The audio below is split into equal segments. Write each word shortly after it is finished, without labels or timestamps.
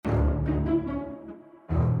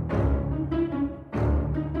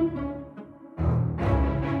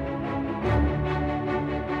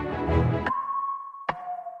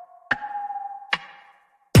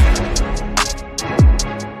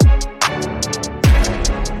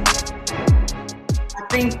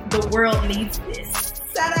think the world needs this.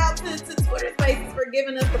 Shout out to Twitter Spaces for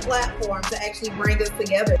giving us the platform to actually bring us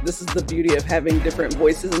together. This is the beauty of having different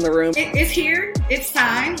voices in the room. It's here. It's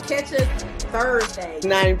time. Catch us Thursday,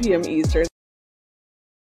 9 p.m. Eastern.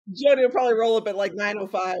 Jody will probably roll up at like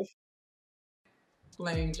 9:05.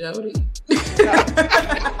 Blame Jody.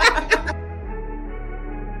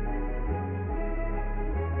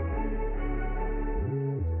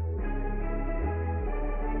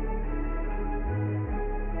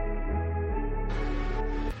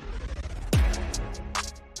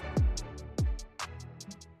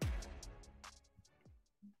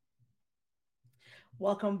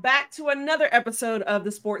 Welcome back to another episode of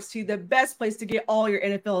the Sports Tea, the best place to get all your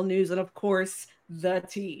NFL news and, of course, the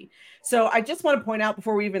tea. So I just want to point out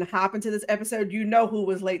before we even hop into this episode, you know who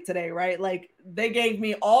was late today, right? Like, they gave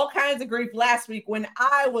me all kinds of grief last week when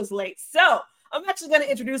I was late. So I'm actually going to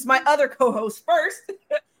introduce my other co-host first.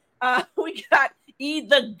 We got E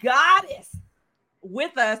the Goddess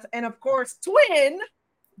with us. And, of course, twin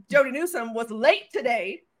Jody Newsome was late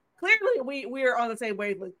today. Clearly, we are on the same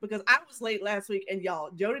wavelength because I was late last week, and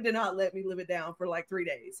y'all, Jody did not let me live it down for like 3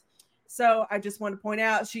 days. So I just want to point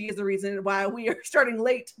out she is the reason why we are starting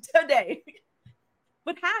late today.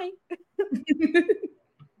 But hi.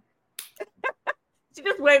 She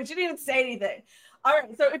just waved. She didn't even say anything. All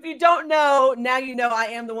right. So if you don't know, now you know I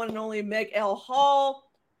am the one and only Meg L. Hall.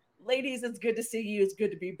 Ladies, it's good to see you. It's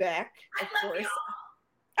good to be back. Of course.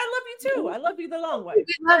 I love you too. I love you the long way.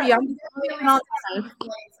 I love you. I'm feeling all time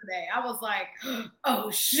today. I was like, oh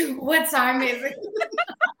shoot, what time is it?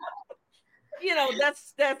 You know,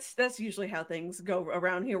 that's usually how things go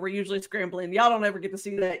around here. We're usually scrambling. Y'all don't ever get to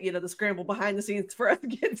see that, you know, the scramble behind the scenes for us to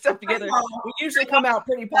get stuff together. We usually come out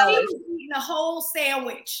pretty polished. Eating a whole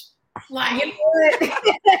sandwich. Like, I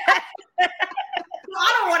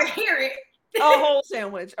don't want to hear it. A whole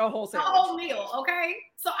sandwich. A whole meal, okay?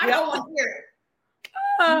 So I don't want to hear it.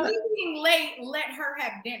 Being late, let her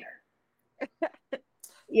have dinner.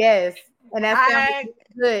 Yes, and that's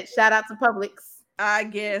good. Shout out to Publix. I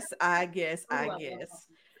guess.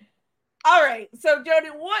 All right, so Jody,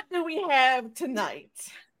 what do we have tonight?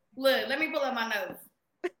 Look, let me pull up my notes.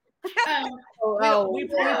 We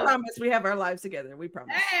promise we have our lives together. We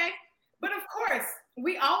promise. Hey, but of course,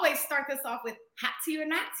 we always start this off with hot tea or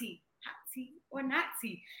not tea. Hot tea or not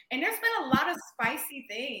tea. And there's been a lot of spicy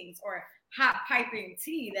things or hot piping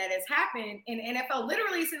tea that has happened in NFL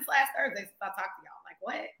literally since last Thursday since I talked to y'all. Like,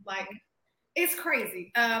 what? Like, it's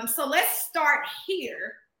crazy. So let's start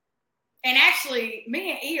here. And actually,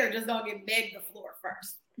 me and E are just gonna give Meg the floor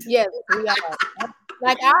first. Yes, we are.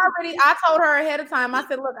 Like, I told her ahead of time. I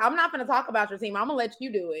said, look, I'm not gonna talk about your team. I'm gonna let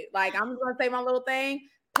you do it. Like, I'm just gonna say my little thing.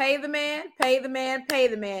 Pay the man,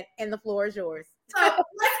 and the floor is yours. So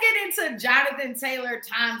let's get into Jonathan Taylor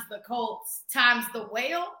times the Colts times the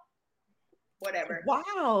whale. Whatever. Wow.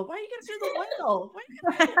 Why are you going to do the whale? All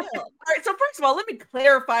right. So first of all, let me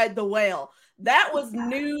clarify the whale. That was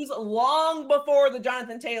news long before the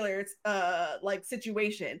Jonathan Taylor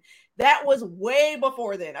situation. That was way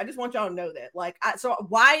before then. I just want y'all to know that. So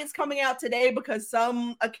why it's coming out today? Because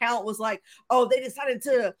some account was like, oh, they decided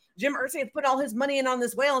Jim Irsay to put all his money in on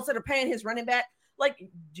this whale instead of paying his running back. Like,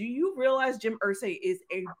 do you realize Jim Irsay is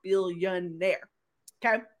a billionaire?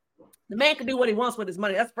 Okay. The man can do what he wants with his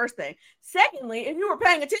money. That's the first thing. Secondly, if you were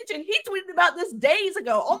paying attention, he tweeted about this days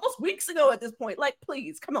ago, almost weeks ago at this point. Like,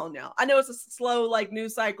 please, come on now. I know it's a slow,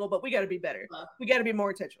 news cycle, but we got to be better. We got to be more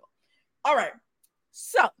intentional. All right.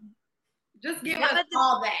 So. Just give us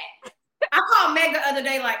all that. I called Meg the other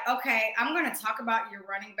day like, okay, I'm going to talk about your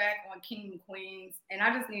running back on King and Queens, and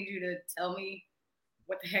I just need you to tell me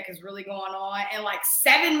what the heck is really going on. And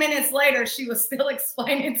 7 minutes later, she was still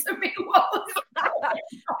explaining to me what was going on.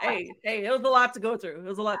 Hey, it was a lot to go through.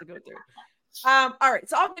 All right,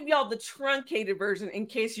 so I'll give y'all the truncated version in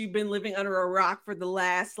case you've been living under a rock for the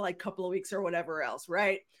last couple of weeks or whatever else,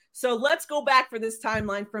 right? So let's go back for this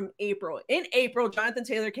timeline from April. In April, Jonathan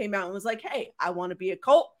Taylor came out and was like, hey, I want to be a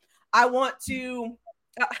Colt. I want to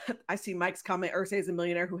I see Mike's comment, Irsay is a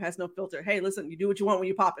millionaire who has no filter. Hey, listen, you do what you want when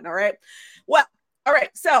you pop it, all right? Well, all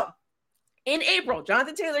right, so in April,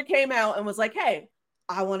 Jonathan Taylor came out and was like, hey,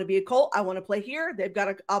 I want to be a Colt. I want to play here. They've got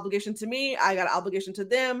an obligation to me. I got an obligation to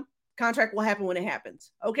them. Contract will happen when it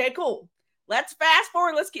happens. Okay, cool. Let's fast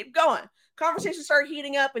forward. Let's keep going. Conversations start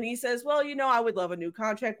heating up, and he says, well, I would love a new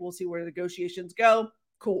contract. We'll see where the negotiations go.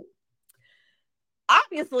 Cool.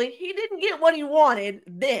 Obviously, he didn't get what he wanted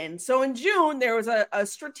then. So in June, there was a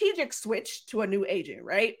strategic switch to a new agent,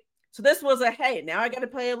 right? So this was hey, now I got to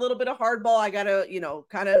play a little bit of hardball. I got to,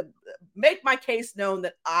 kind of make my case known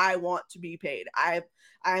that I want to be paid.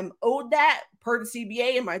 I'm owed that per the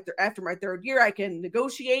CBA, and after my third year, I can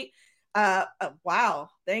negotiate. Wow.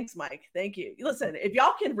 Thanks, Mike. Thank you. Listen, if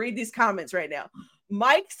y'all can read these comments right now,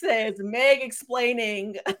 Mike says Meg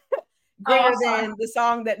explaining greater than the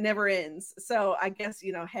song that never ends. So I guess,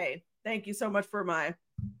 hey, thank you so much for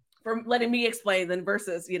letting me explain then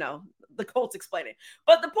versus, the Colts explaining.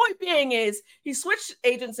 But the point being is he switched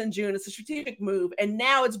agents in June. It's a strategic move. And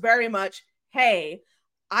now it's very much, hey,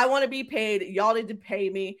 I want to be paid. Y'all need to pay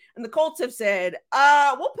me. And the Colts have said,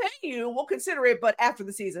 we'll pay you. We'll consider it. But after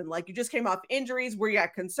the season, like you just came off injuries where you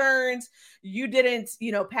got concerns. You didn't,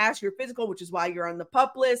 pass your physical, which is why you're on the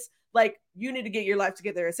PUP list. Like you need to get your life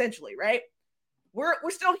together essentially, right? We're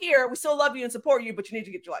still here. We still love you and support you, but you need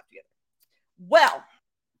to get your life together. Well,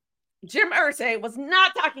 Jim Irsay was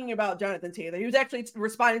not talking about Jonathan Taylor. He was actually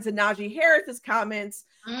responding to Najee Harris's comments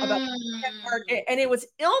about the market, and it was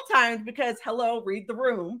ill-timed because, hello, read the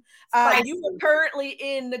room. You were currently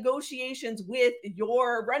in negotiations with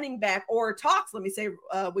your running back, or talks, let me say,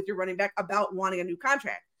 with your running back about wanting a new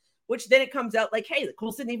contract, which then it comes out like, hey, the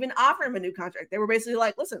Colts didn't even offer him a new contract. They were basically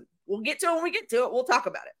like, listen, we'll get to it when we get to it. We'll talk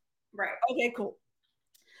about it. Right. Okay, cool.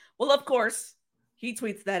 Well, of course, he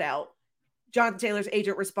tweets that out. Jonathan Taylor's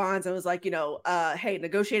agent responds and was like, hey,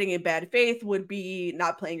 negotiating in bad faith would be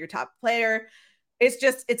not playing your top player.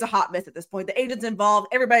 It's a hot mess at this point. The agent's involved.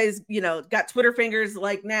 Everybody's, got Twitter fingers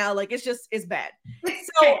now. It's bad.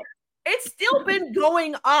 So it's still been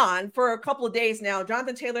going on for a couple of days now.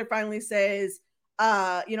 Jonathan Taylor finally says,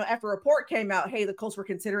 after a report came out, hey, the Colts were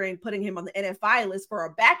considering putting him on the NFI list for a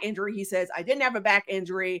back injury. He says, I didn't have a back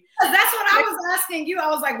injury. That's what I was asking you. I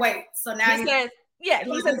was like, wait, so now he says, yeah,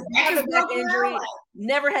 he says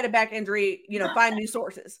never had a back injury, find new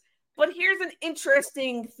sources. But here's an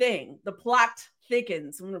interesting thing. The plot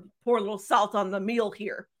thickens. I'm going to pour a little salt on the meal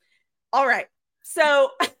here. All right.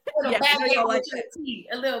 So a little bag I know you like that. Tea.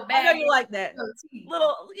 A little bag. I know you like that.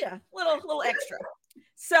 Little extra.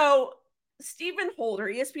 So Stephen Holder,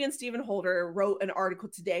 ESPN Stephen Holder wrote an article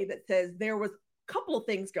today that says there was a couple of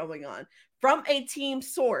things going on. From a team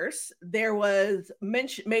source, there was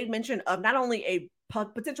made mention of not only a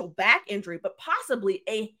potential back injury, but possibly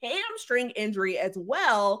a hamstring injury as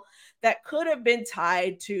well that could have been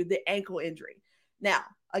tied to the ankle injury. Now,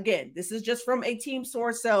 again, this is just from a team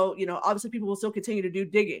source, so obviously people will still continue to do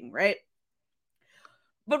digging, right?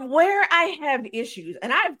 But where I have issues,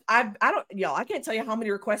 and I can't tell you how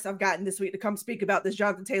many requests I've gotten this week to come speak about this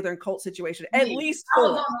Jonathan Taylor and Colt situation. At least I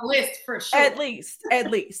was on the list for sure. At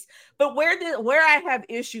least. But where I have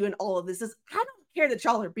issue in all of this is I don't care that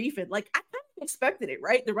y'all are beefing. Like I kind of expected it,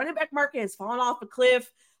 right? The running back market has fallen off a cliff.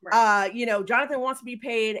 Right. Jonathan wants to be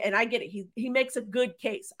paid, and I get it. He makes a good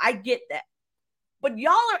case. I get that. But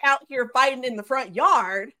y'all are out here fighting in the front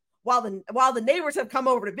yard while the neighbors have come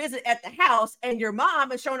over to visit at the house, and your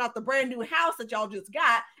mom is showing off the brand new house that y'all just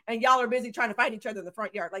got, and y'all are busy trying to fight each other in the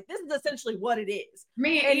front yard. Like, this is essentially what it is.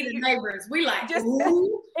 Me and the neighbors, we like just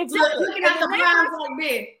exactly looking at the blinds like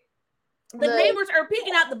this. The neighbors are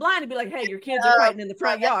peeking out the blind and be like, hey, your kids are fighting in the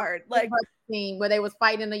front yard. Like where they was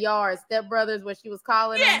fighting in the yard, stepbrothers, what she was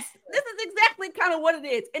calling yes, them. This is exactly kind of what it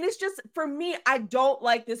is. And it's just, for me, I don't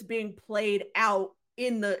like this being played out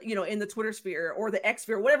in the Twitter sphere or the X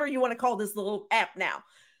sphere, whatever you want to call this little app now.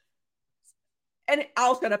 And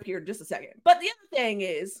I'll shut up here in just a second. But the other thing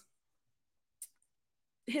is,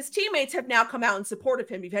 his teammates have now come out in support of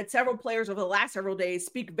him. You've had several players over the last several days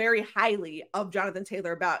speak very highly of Jonathan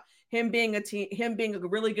Taylor about him being a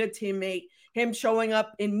really good teammate, him showing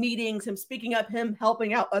up in meetings, him speaking up, him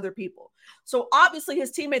helping out other people. So obviously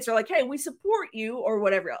his teammates are like, hey, we support you or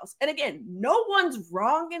whatever else. And again, no one's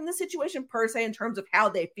wrong in this situation per se in terms of how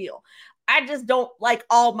they feel. I just don't like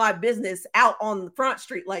all my business out on the front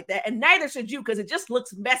street like that. And neither should you, because it just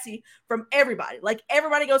looks messy from everybody. Like,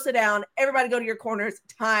 everybody go sit down, everybody go to your corners,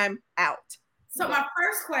 time out. So my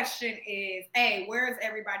first question is, A, where is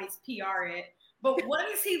everybody's PR at? But what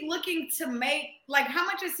is he looking to make? Like, how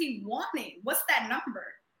much is he wanting? What's that number?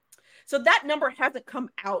 So that number hasn't come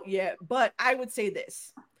out yet, but I would say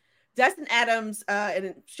this. Destin Adams,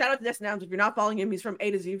 and shout out to Destin Adams if you're not following him, he's from A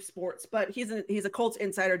to Z Sports, but he's a Colts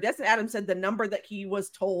insider. Destin Adams said the number that he was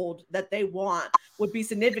told that they want would be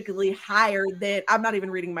significantly higher than, I'm not even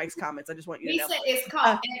reading Mike's comments, I just want you to know. He said it's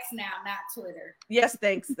called X now, not Twitter. Yes,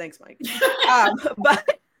 thanks Mike.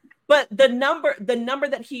 But the number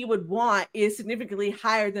that he would want is significantly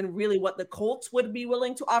higher than really what the Colts would be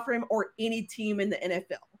willing to offer him or any team in the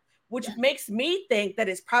NFL, which makes me think that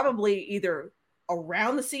it's probably either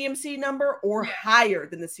around the CMC number or higher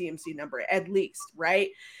than the CMC number at least, right?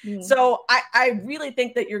 Mm. So I really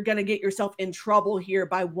think that you're going to get yourself in trouble here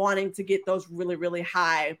by wanting to get those really, really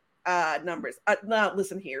high numbers. Now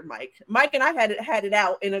listen here, Mike and I had it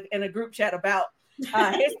out in a group chat about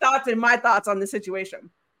his thoughts and my thoughts on the situation.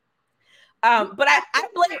 But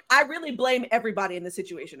I really blame everybody in the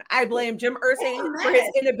situation. I blame Jim Irsay for his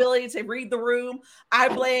inability to read the room. I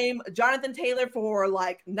blame Jonathan Taylor for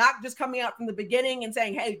like not just coming out from the beginning and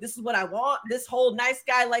saying, "Hey, this is what I want." This whole nice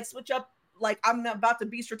guy like switch up, like I'm about to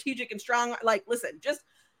be strategic and strong. Like, listen, just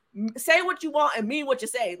say what you want and mean what you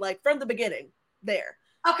say, like from the beginning. There.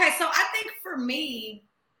 Okay, so I think for me,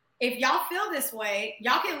 if y'all feel this way,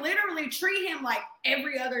 y'all can literally treat him like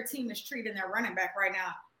every other team is treating their running back right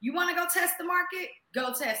now. You want to go test the market?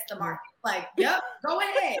 Go test the market. Like, yep, go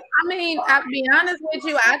ahead. I mean, I'll be honest with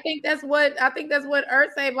you. I think that's what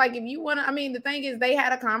Irsay, like, if you want to, I mean, the thing is they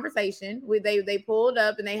had a conversation with, they pulled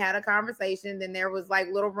up and they had a conversation. Then there was like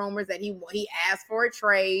little rumors that he asked for a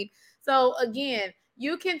trade. So again,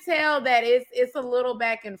 you can tell that it's a little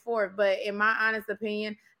back and forth, but in my honest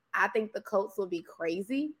opinion, I think the Colts will be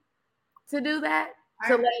crazy to do that.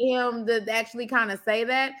 To let him to actually kind of say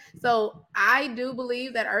that. So I do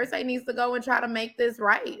believe that Irsay needs to go and try to make this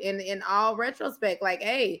right in all retrospect. Like,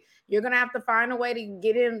 hey, you're going to have to find a way to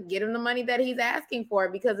get him the money that he's asking for.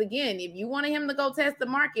 Because again, if you wanted him to go test the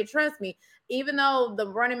market, trust me, even though the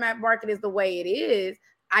running back market is the way it is,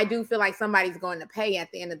 I do feel like somebody's going to pay at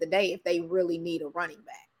the end of the day if they really need a running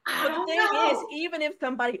back. But the thing is, even if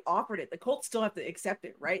somebody offered it, the Colts still have to accept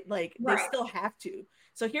it, right? Like, they still have to.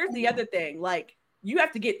 So here's the other thing, like, you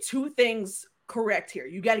have to get two things correct here.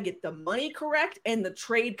 You got to get the money correct and the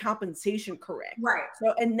trade compensation correct. Right.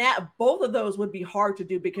 So, and that both of those would be hard to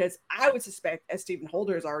do because I would suspect, as Stephen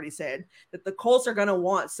Holder has already said, that the Colts are going to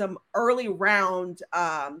want some early round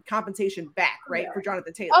compensation back, right, for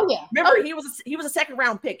Jonathan Taylor. Oh yeah. Remember, he was a second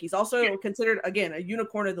round pick. He's also considered, again, a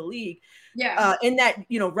unicorn of the league. Yeah. In that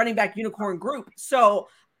running back unicorn group. So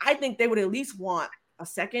I think they would at least want a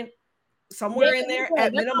second somewhere in there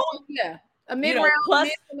at minimum. Yeah. A mid-round, plus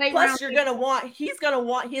he's gonna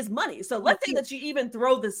want his money. So let's say that you even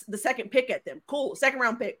throw the second pick at them. Cool, second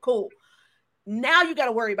round pick, cool. Now you got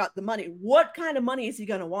to worry about the money. What kind of money is he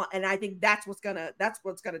gonna want? And I think that's what's gonna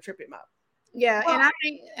trip him up. Yeah, well,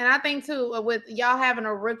 and I think too, with y'all having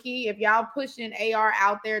a rookie, if y'all pushing AR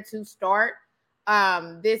out there to start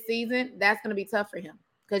this season, that's gonna be tough for him.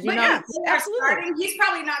 Because he's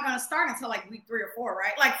probably not going to start until like week 3 or 4,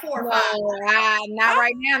 right? Like 4 or 5. Not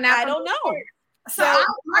right now. I don't know. So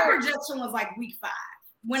my projection was like week 5.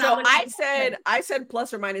 I said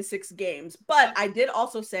plus or minus 6 games, but I did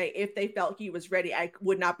also say if they felt he was ready, I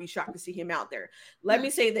would not be shocked to see him out there. Let me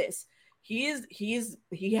say this: he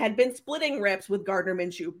had been splitting reps with Gardner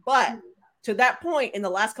Minshew, but to that point, in the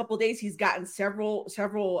last couple of days, he's gotten several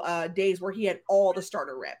days where he had all the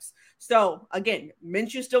starter reps. So again,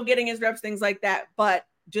 Minshew's still getting his reps, things like that. But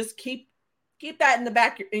just keep that in the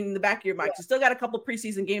back of your mind. You still got a couple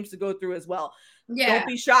preseason games to go through as well. Yeah. Don't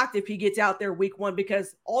be shocked if he gets out there week 1,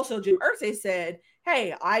 because also Jim Irsay said,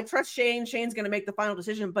 "Hey, I trust Shane. Shane's going to make the final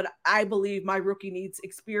decision, but I believe my rookie needs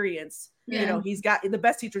experience. Yeah. He's got the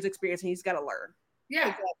best teacher's experience, and he's got to learn." Yeah,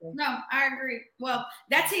 exactly. No, I agree. Well,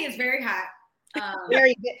 that tea is very hot.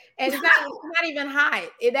 Very good. And it's not even hot.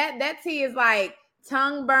 That tea is like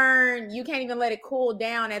tongue burn. You can't even let it cool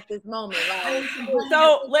down at this moment. Like,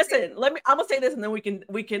 so listen, I'm gonna say this and then we can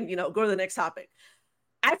go to the next topic.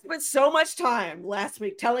 I spent so much time last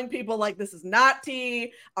week telling people like this is not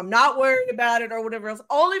tea. I'm not worried about it or whatever else,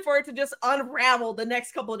 only for it to just unravel the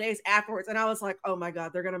next couple of days afterwards. And I was like, oh my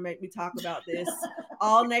God, they're going to make me talk about this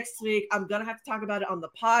all next week. I'm going to have to talk about it on the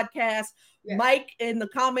podcast. Yeah. Mike in the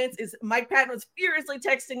comments Mike Patton was furiously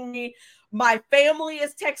texting me. My family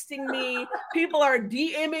is texting me. People are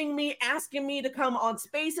DMing me, asking me to come on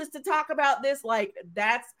Spaces to talk about this. Like,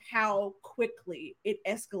 that's how quickly it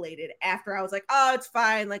escalated after I was like, oh, it's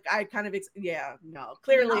fine. Like, I kind of,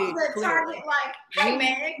 clearly. Target, like, hey,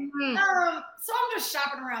 Meg, so I'm just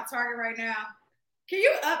shopping around Target right now. Can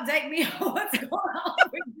you update me on what's going on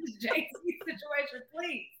with this JC situation,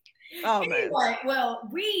 please? Oh, anyway, man. Well,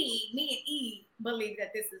 me and Eve believe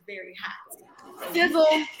that this is very hot. Sizzle.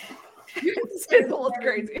 You can Sizzle is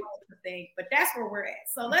crazy. But that's where we're at.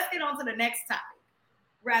 So let's get on to the next topic.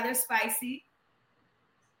 Rather spicy.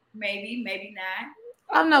 Maybe not.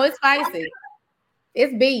 Oh, no, it's spicy.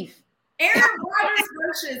 It's beef. Aaron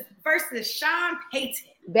Rodgers versus Sean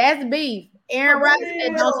Payton. That's beef. Aaron Rodgers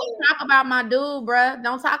said, "Don't you talk about my dude, bruh.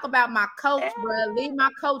 Don't talk about my coach, bruh. Leave my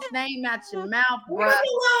coach name out your mouth, bruh." We're a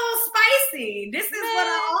little spicy. This is what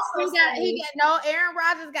I also Aaron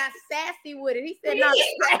Rodgers got sassy with it. He said, "No,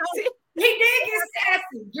 he did get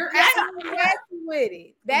sassy. You're absolutely sassy with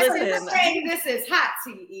it." That's what you're saying. This is hot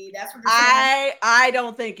tea. That's what you're saying. I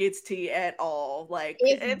don't think it's tea at all. Like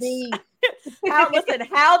it's beef.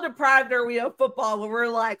 How deprived are we of football when we're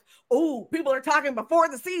like, oh, people are talking before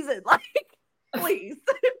the season? Like, please.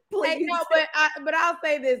 Hey, no, but I'll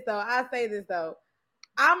say this though.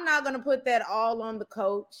 I'm not gonna put that all on the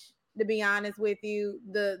coach, to be honest with you.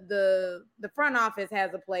 The front office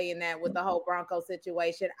has a play in that with the whole Broncos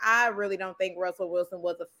situation. I really don't think Russell Wilson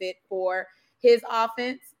was a fit for his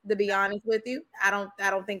offense, to be honest with you. I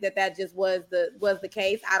don't think that just was the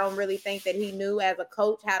case. I don't really think that he knew as a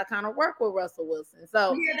coach how to kind of work with Russell Wilson.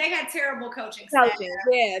 So yeah, they had terrible coaching.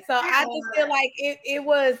 Yeah. So I just feel like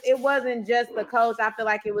it wasn't just the coach. I feel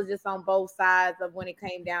like it was just on both sides of when it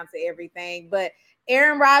came down to everything. But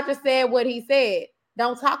Aaron Rodgers said what he said.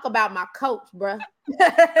 Don't talk about my coach, bruh.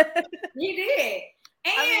 He did.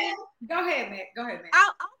 And go ahead, man.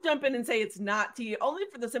 I'll jump in and say it's not tea, only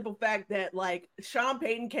for the simple fact that like Sean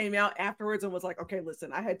Payton came out afterwards and was like, okay,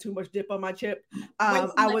 listen, I had too much dip on my chip.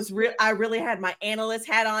 I really had my analyst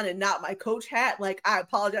hat on and not my coach hat. Like, I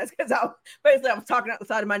apologize because I was talking out the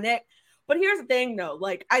side of my neck. But here's the thing, though.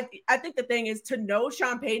 Like, I think the thing is to know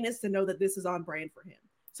Sean Payton is to know that this is on brand for him.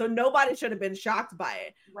 So nobody should have been shocked by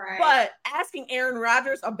it. Right. But asking Aaron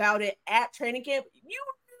Rodgers about it at training camp, you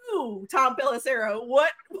knew, Tom Pelissero,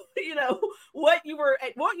 what you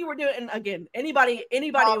were doing. And again, anybody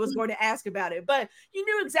was going to ask about it, but you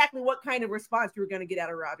knew exactly what kind of response you were going to get out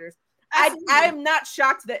of Rodgers. I'm not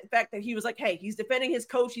shocked at the fact that he was like, hey, he's defending his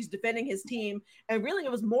coach, he's defending his team. And really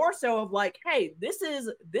it was more so of like, hey, this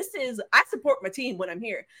is I support my team when I'm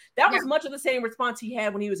here. That was much of the same response he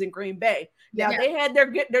had when he was in Green Bay. Now they had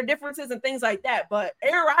their differences and things like that, but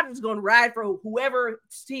Aaron Rodgers is going to ride for whoever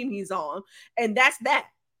team he's on, and that's that.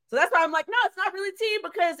 So that's why I'm like, no, it's not really team,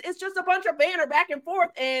 because it's just a bunch of banter back and forth,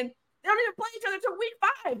 and they don't even play each other until week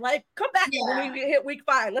 5. Like, come back when we hit week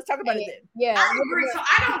 5. Let's talk about it then. Yeah, I agree. So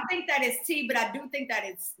I don't think that it's tea, but I do think that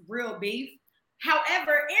it's real beef.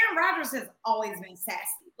 However, Aaron Rodgers has always been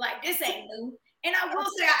sassy. Like, this ain't new. And I will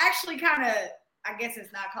say, I actually kind of, I guess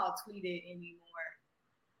it's not called tweeted anymore.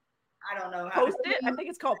 I don't know how. Post it? I think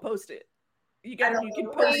it's called post it. You can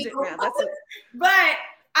post it now. That's it. But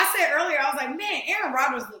I said earlier, I was like, man, Aaron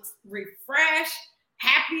Rodgers looks refreshed,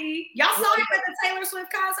 happy. Y'all saw him at the Taylor Swift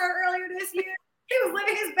concert earlier this year. He was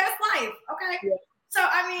living his best life. Okay. Yeah. So,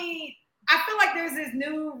 I mean, I feel like there's this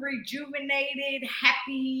new rejuvenated,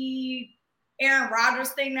 happy Aaron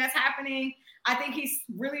Rodgers thing that's happening. I think he's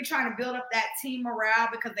really trying to build up that team morale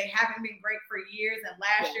because they haven't been great for years. And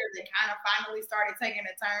last year, they kind of finally started taking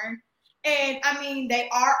a turn. And, I mean, they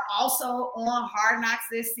are also on Hard Knocks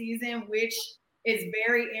this season, which is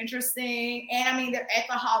very interesting. And, I mean, they're at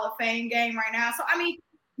the Hall of Fame game right now. So, I mean,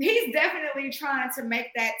 he's definitely trying to make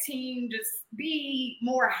that team just be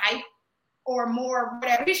more hype or more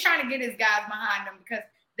whatever. He's trying to get his guys behind him because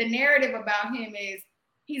the narrative about him is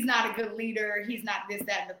he's not a good leader. He's not this,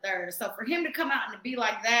 that, and the third. So for him to come out and to be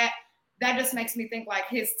like that, that just makes me think like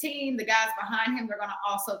his team, the guys behind him, they're going to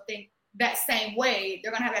also think that same way.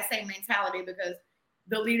 They're going to have that same mentality because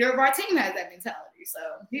the leader of our team has that mentality. So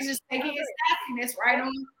he's just taking his sassiness right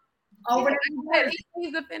on over there.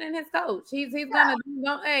 He's defending his coach. He's gonna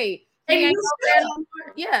hey.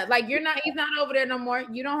 Like he's not over there no more.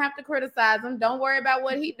 You don't have to criticize him. Don't worry about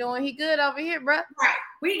what he's doing. He good over here, bro. Right.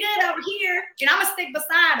 We good over here, and I'm gonna stick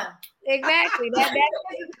beside him. Exactly.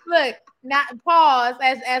 Look, not pause,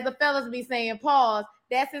 as the fellas be saying, pause.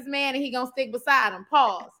 That's his man, and he gonna stick beside him.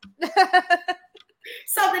 Pause.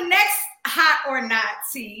 So the next hot or not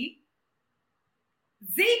tea,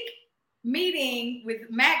 Zeke meeting with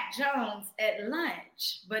Mac Jones at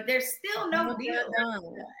lunch, but there's still no deal.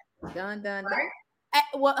 Done. Right?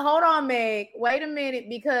 Well, hold on, Meg. Wait a minute,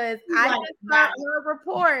 because I just heard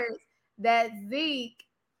reports that Zeke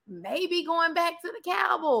may be going back to the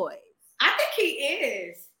Cowboys. I think he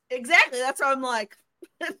is. Exactly. That's what I'm like.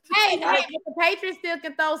 Hey, but the Patriots still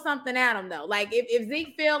can throw something at him though. Like if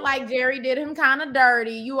Zeke felt like Jerry did him kind of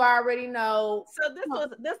dirty, you already know. So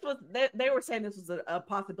this was they were saying this was a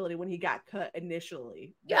possibility when he got cut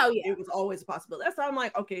initially. It was always a possibility. That's why I'm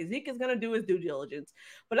like, okay, Zeke is gonna do his due diligence.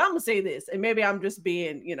 But I'm gonna say this, and maybe I'm just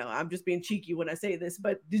being cheeky when I say this.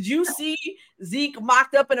 But did you see Zeke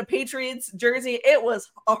mocked up in a Patriots jersey? It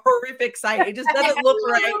was a horrific sight. It just doesn't look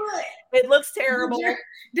right. It looks terrible.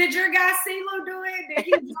 Did your guy CeeLo do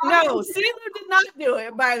it? No, CeeLo did not do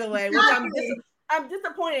it, by the way. Which I'm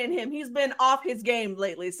disappointed in him. He's been off his game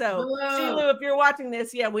lately. So, Boo. CeeLo, if you're watching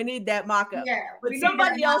this, yeah, we need that mock-up. Yeah, but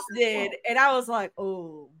somebody else did, and I was like,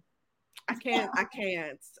 oh, I can't.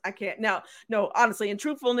 No, honestly, in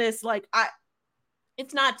truthfulness, like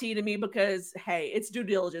it's not T to me because, hey, it's due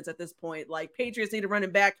diligence at this point. Like, Patriots need a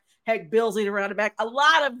running back. Heck, Bills need a running back. A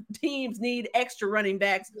lot of teams need extra running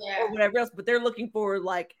backs or whatever else, but they're looking for,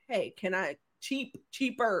 like, hey, can I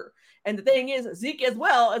cheaper? And the thing is, Zeke as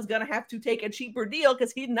well is going to have to take a cheaper deal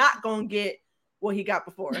because he's not going to get what he got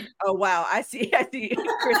before. Oh, wow. I see.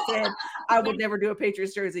 Chris said, I would never do a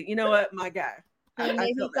Patriots jersey. You know what? My guy. And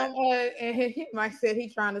Mike said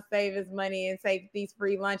he's trying to save his money and take these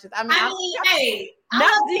free lunches. I mean, hey,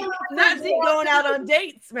 not Zeke going out on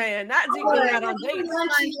dates, man. Not Zeke going out on dates.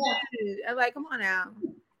 I'm like, come on now.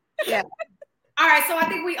 Yeah. All right, so I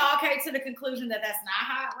think we all came to the conclusion that that's not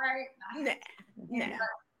hot, right? Nah.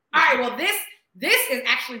 All right, well, this is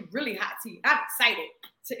actually really hot tea. I'm excited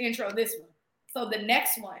to intro this one. So the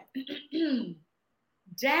next one,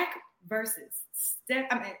 Dak versus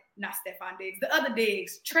not Stephon Diggs, the other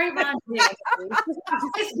Diggs, Trayvon Diggs,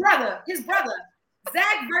 his brother,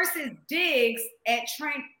 Zach versus Diggs at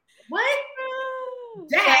What?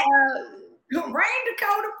 Dak, Rain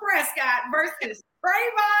Dakota Prescott versus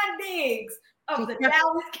Trayvon Diggs of the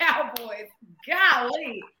Dallas Cowboys.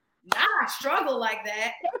 Golly, I struggle like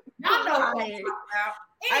that. Y'all know what I'm talking about.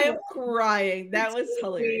 Anyway, I am crying. That was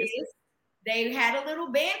hilarious. They had a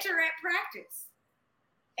little banter at practice,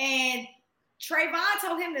 and Trayvon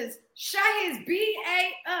told him to shut his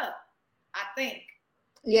BA up, I think.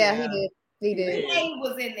 Yeah, he did. BA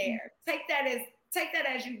was in there. Take that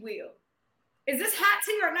as you will. Is this hot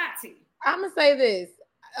tea or not tea? I'm gonna say this.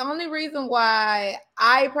 The only reason why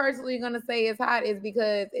I personally gonna say it's hot is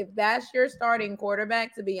because if that's your starting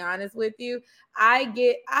quarterback, to be honest with you, I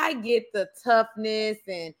get the toughness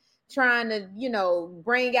and trying to,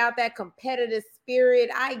 bring out that competitive spirit.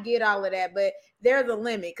 I get all of that, but there's a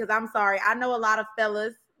limit because I'm sorry. I know a lot of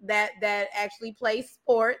fellas that actually play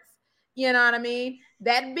sports. You know what I mean?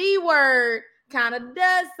 That B word kind of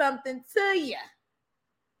does something to you.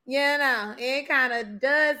 It kind of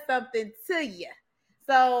does something to you.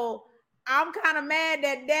 So I'm kind of mad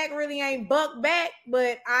that Dak really ain't buck back,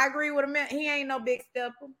 but I agree with him. He ain't no big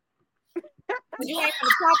stepper. He ain't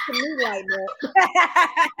gonna talk to me like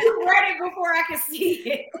that. You read it before I could see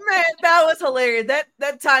it. Man, that was hilarious.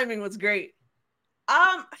 That timing was great.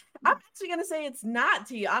 I'm actually gonna say it's not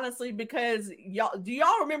T, honestly, because do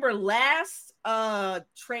y'all remember last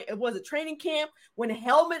training camp when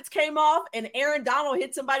helmets came off and Aaron Donald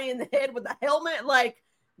hit somebody in the head with a helmet? Like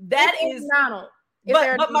that is Donald.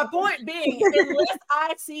 But my point being, unless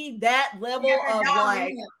I see that level of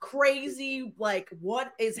like crazy, like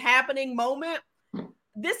what is happening moment,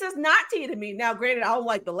 this is not T to me. Now, granted, I don't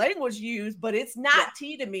like the language used, but it's not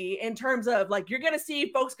T to me in terms of like, you're going to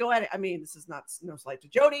see folks go at it. I mean, this is no slight to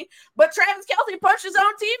Jody, but Travis Kelce punched his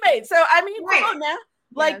own teammate. So, I mean, come on now.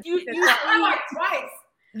 Like you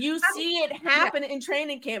see it happen in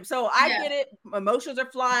training camp. So I get it. Emotions are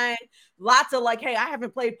flying. Lots of like, hey, I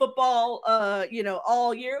haven't played football,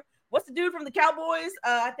 all year. What's the dude from the Cowboys?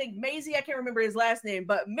 I think Maisie. I can't remember his last name,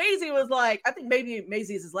 but Maisie was like, I think maybe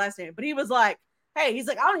Maisie is his last name, but he was like, hey, he's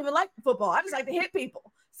like, I don't even like football. I just like to hit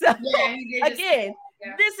people. So again,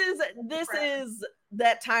 this is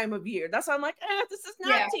that time of year. That's why I'm like, this is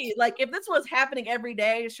not tea. Like if this was happening every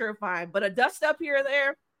day, sure, fine. But a dust up here or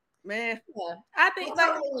there, man. Yeah. I think I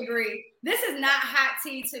totally agree. This is not hot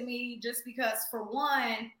tea to me just because, for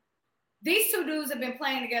one, these two dudes have been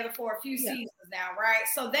playing together for a few seasons now, right?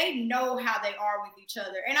 So they know how they are with each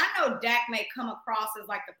other. And I know Dak may come across as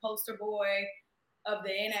like the poster boy of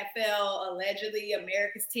the NFL, allegedly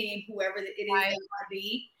America's team, whoever it is that might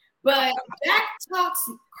be. But Dak talks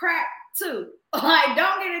crap too. Like,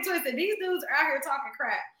 don't get it twisted. These dudes are out here talking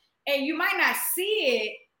crap. And you might not see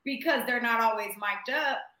it because they're not always mic'd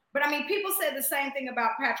up. But I mean, people said the same thing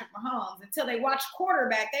about Patrick Mahomes until they watched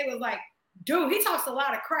quarterback. They was like, dude, he talks a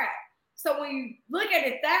lot of crap. So when you look at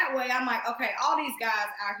it that way, I'm like, okay, all these guys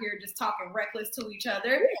out here just talking reckless to each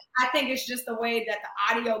other. I think it's just the way that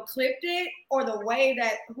the audio clipped it or the way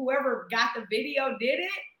that whoever got the video did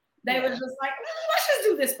it. They was just like, let's just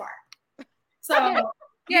do this part. So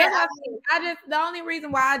the only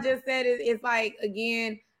reason why I just said it is like,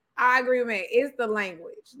 again, I agree with me. It's the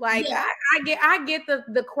language. Like I get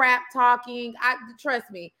the crap talking.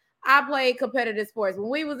 Trust me. I played competitive sports.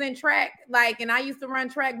 When we was in track, and I used to run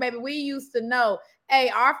track, baby, we used to know, hey,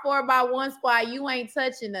 our 4x1 squad, you ain't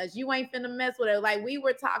touching us. You ain't finna mess with us. Like, we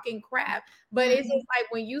were talking crap. But it's just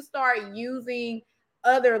like when you start using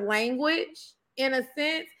other language, in a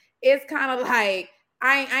sense, it's kind of like,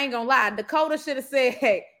 I ain't gonna lie. Dakota should have said,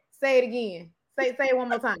 "Hey, say it again. Say it one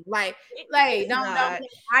more time." Like don't.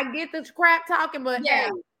 I get the crap talking, but hey,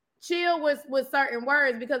 chill with certain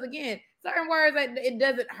words because again, certain words that it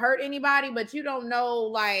doesn't hurt anybody, but you don't know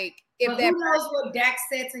like if but that who knows what Dak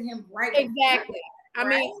said to him right exactly. Before, I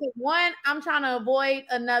mean, one, I'm trying to avoid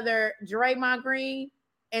another Draymond Green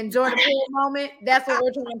and Jordan Poole moment. That's what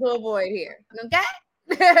we're trying to avoid here.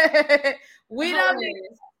 Okay, we don't.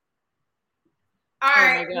 All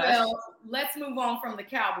right, well, let's move on from the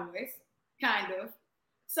Cowboys, kind of.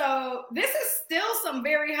 So this is still some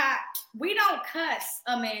very hot. We don't cuss,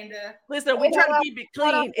 Amanda. Listen, we try to keep it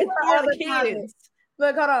clean. It's for the kids. Comment.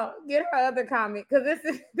 Look, hold on. Get her other comment because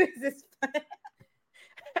this is.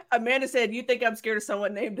 Amanda said, "You think I'm scared of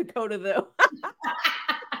someone named Dakota, though?"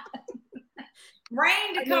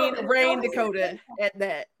 Rain Dakota at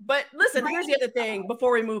that. But listen, here's the other thing.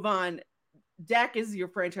 Before we move on, Dak is your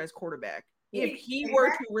franchise quarterback. If he were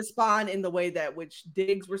to respond in the way that which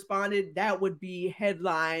Diggs responded, that would be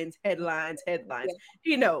headlines. Yeah.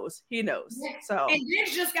 He knows. Yeah. So and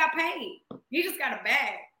Diggs just got paid. He just got a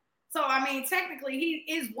bag. So I mean, technically, he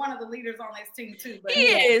is one of the leaders on this team too. But he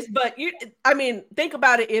is. But think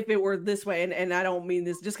about it. If it were this way, and I don't mean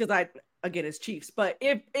this just because again, it's Chiefs. But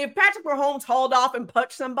if Patrick Mahomes hauled off and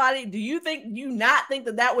punched somebody, do you not think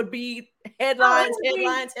that would be headlines?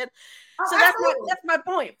 So that's my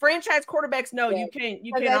point. Franchise quarterbacks know you can't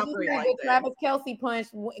operate like that. Travis Kelce punch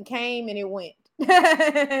came and it went.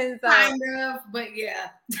 Kind of, but yeah.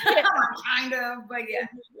 Kind of, but yeah.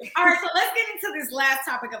 All right, so let's get into this last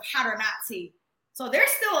topic of hot or not tea. So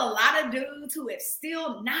there's still a lot of dudes who have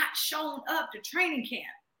still not shown up to training camp.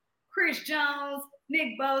 Chris Jones,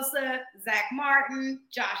 Nick Bosa, Zach Martin,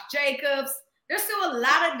 Josh Jacobs. There's still a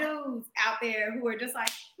lot of dudes out there who are just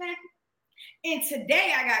like, man. And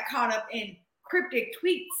today I got caught up in cryptic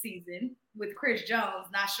tweet season with Chris Jones.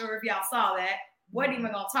 Not sure if y'all saw that. Wasn't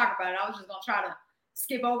even going to talk about it. I was just going to try to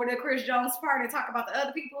skip over the Chris Jones part and talk about the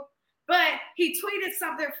other people. But he tweeted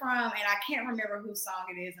something from, and I can't remember whose song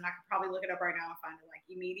it is, and I could probably look it up right now and find it like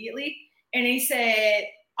immediately. And he said,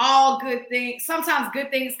 all good things, sometimes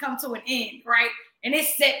good things come to an end, right? And it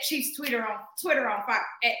set Chiefs Twitter on fire,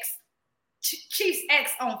 Chiefs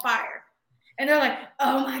X on fire. And they're like,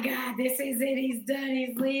 oh my God, this is it. He's done.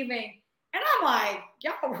 He's leaving. And I'm like,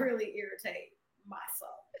 y'all really irritate my soul.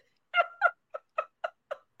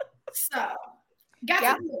 So, got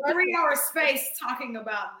to 3-hour space talking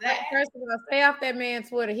about that. First of all, stay off that man's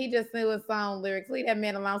Twitter. He just knew his song lyrics. Leave that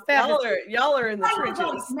man alone. Y'all are in the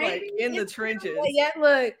trenches. The trenches. Yeah,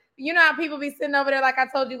 look, you know how people be sitting over there, like I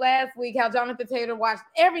told you last week, how Jonathan Taylor watched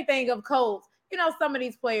everything of Colts. You know, some of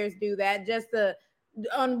these players do that just to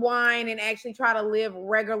unwind and actually try to live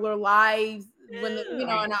regular lives when in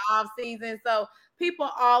the off season. So people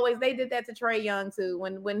always, they did that to Trae Young too.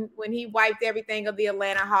 When he wiped everything of the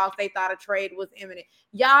Atlanta Hawks, they thought a trade was imminent.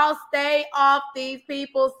 Y'all stay off these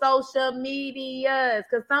people's social medias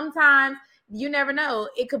because sometimes you never know.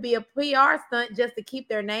 It could be a PR stunt just to keep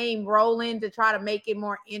their name rolling to try to make it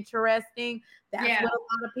more interesting. That's what a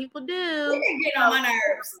lot of people do. You can get on my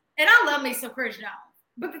nerves. And I love me some Chris Jones.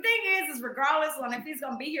 But the thing is regardless on if he's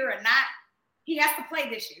going to be here or not, he has to play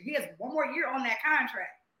this year. He has one more year on that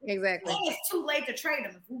contract. Exactly. And it's too late to trade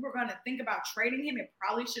him. If we were going to think about trading him, it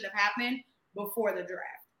probably should have happened before the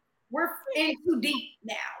draft. We're in too deep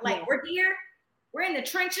now. We're here. We're in the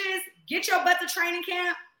trenches. Get your butt to training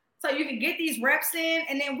camp so you can get these reps in,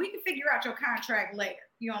 and then we can figure out your contract later.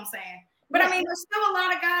 You know what I'm saying? But, I mean, there's still a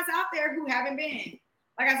lot of guys out there who haven't been.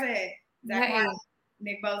 Like I said, Zach Martin,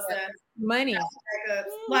 Nick Bosa. Money.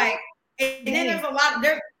 And then there's a lot of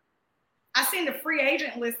 – I seen the free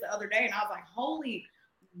agent list the other day, and I was like, holy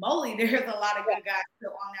moly, there's a lot of good guys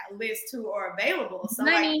still on that list who are available. So,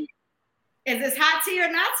 is this hot tea or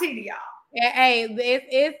not tea to y'all? Hey,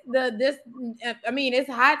 it's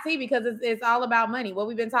hot tea because it's all about money. What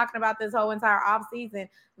we've been talking about this whole entire off season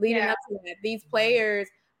leading up to that. These players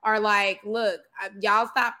are like, look, y'all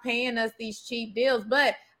stop paying us these cheap deals.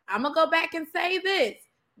 But I'm going to go back and say this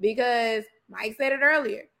because Mike said it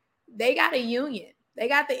earlier. They got a union. They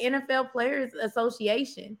got the NFL Players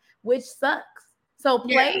Association, which sucks. So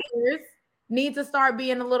players need to start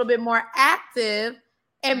being a little bit more active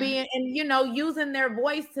and using their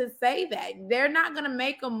voice to say that. They're not going to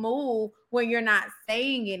make a move when you're not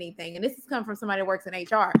saying anything. And this is coming from somebody that works in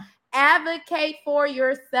HR. Advocate for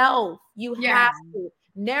yourself. You have to.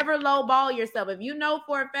 Never lowball yourself. If you know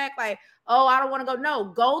for a fact, like, oh, I don't want to go. No,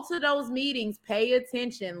 go to those meetings. Pay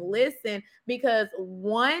attention. Listen. Because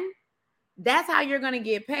one, that's how you're going to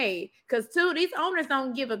get paid. Because two, these owners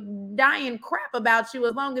don't give a dying crap about you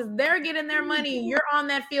as long as they're getting their money and you're on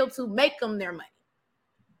that field to make them their money.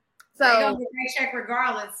 They So gonna get their check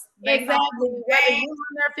regardless. based exactly, on the whether games, you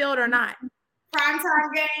on their field or not.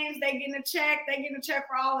 primetime games, they getting a check. They getting a check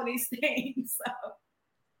for all of these things. So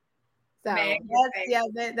Man,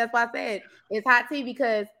 that's why I said it's hot tea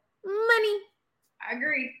because money. I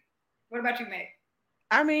agree. What about you, Meg?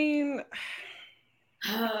 I mean,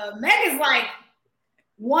 Meg is like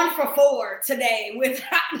 1 for 4 today with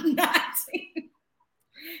hot and not tea.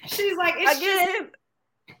 She's like, it's again,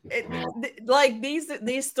 like these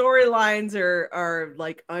storylines are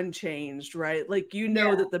like unchanged, right? Like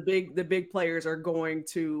that the big players are going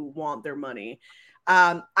to want their money.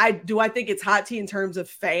 I think it's hot tea in terms of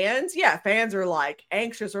fans. Yeah, fans are like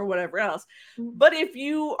anxious or whatever else. But if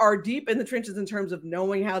you are deep in the trenches in terms of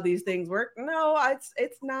knowing how these things work, no,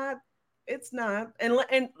 it's not. It's not.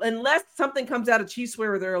 And unless something comes out of Chiefs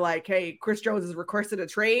where they're like, hey, Chris Jones has requested a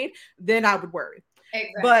trade, then I would worry.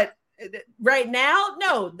 Exactly. But right now,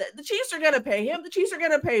 no, the Chiefs are going to pay him. The Chiefs are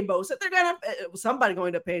going to pay Bosa. They're going to somebody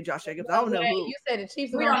going to pay Josh Jacobs. I don't know who. You said the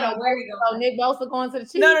Chiefs. We don't know where we go. Nick Bosa going to the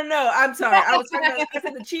Chiefs. No. I'm sorry. I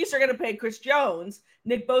said the Chiefs are going to pay Chris Jones.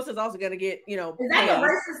 Nick Bosa is also going to get Is that the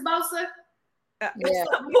racist Bosa? Yeah.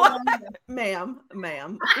 What? Ma'am, we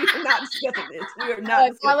are not skipping this. We are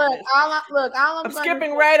not skipping this. I'm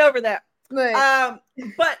skipping right over that.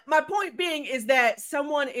 But my point being is that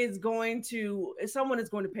someone is going to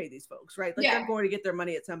pay these folks, right? Like they're going to get their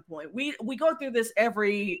money at some point. We go through this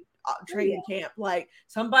every training camp. Like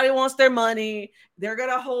somebody wants their money, they're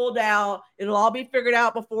gonna hold out. It'll all be figured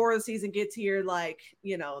out before the season gets here, like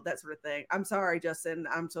that sort of thing. I'm sorry, Justin.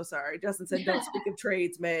 I'm so sorry. Justin said, "Don't speak of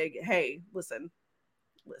trades, Meg." Hey, listen.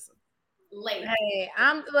 Late. Hey,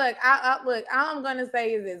 all I'm gonna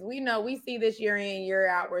say is this: we see this year in, year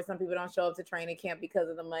out where some people don't show up to training camp because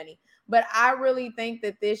of the money. But I really think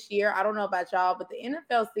that this year, I don't know about y'all, but the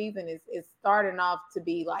NFL season is starting off to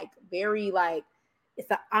be like very like it's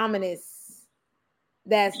an ominous.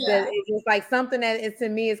 It's just like something that is to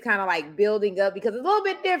me is kind of like building up because it's a little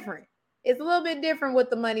bit different. It's a little bit different with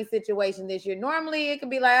the money situation this year. Normally, it could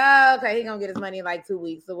be like, oh, okay, he's going to get his money in like 2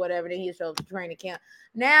 weeks or whatever. Then he'll show up to training camp.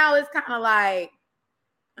 Now it's kind of like,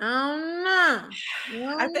 I don't know.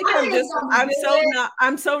 I think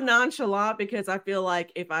I'm so nonchalant because I feel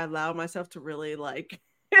like if I allow myself to really like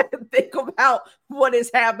think about what is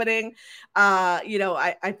happening,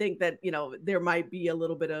 I think that, there might be a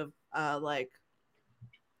little bit of like,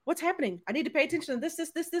 what's happening? I need to pay attention to this,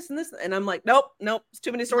 and this. And I'm like, nope. It's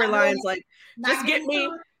too many storylines. Like, just get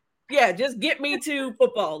me to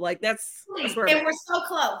football. Like that's where and we're so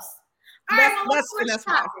close. All right, well,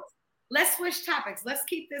 let's switch topics. Let's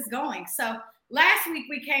keep this going. So last week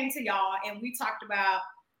we came to y'all and we talked about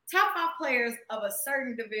top 5 players of a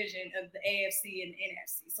certain division of the AFC and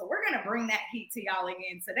NFC. So we're going to bring that heat to y'all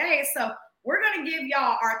again today. So we're going to give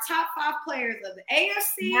y'all our top 5 players of the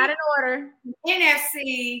AFC. Not in order.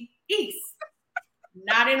 NFC East.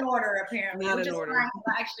 Not in order, apparently. Not in order. I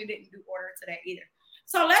actually didn't do order today either.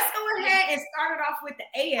 So let's go ahead and start it off with the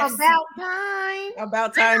AFC.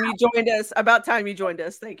 About time you joined us. About time you joined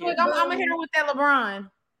us. Thank you. Look, I'm going to hit her with that LeBron.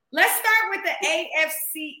 Let's start with the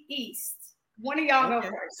AFC East. One of y'all go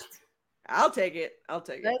first. I'll take it. Let's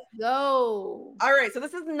go. All right. So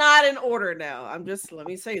this is not in order now. Let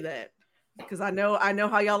me say that. Because I know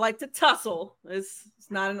how y'all like to tussle. It's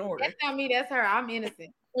not in order. That's not me. That's her. I'm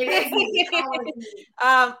innocent.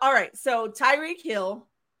 All right. So Tyreek Hill,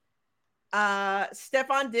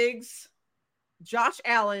 Stephon Diggs, Josh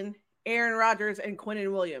Allen, Aaron Rodgers, and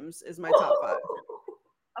Quinnen Williams is my top 5.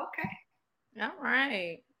 Okay. All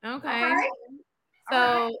right. Okay. All right.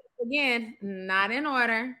 So again, not in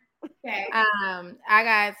order. Okay. I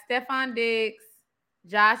got Stephon Diggs,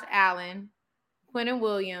 Josh Allen, Quinnen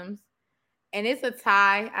Williams. And it's a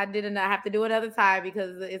tie. I did not have to do another tie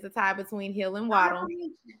because it's a tie between Hill and Waddle.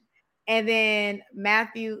 And then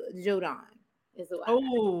Matthew Judon is the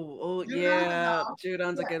one. Yeah.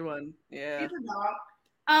 Judon's a good one. Yeah. He's a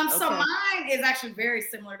dog. So mine is actually very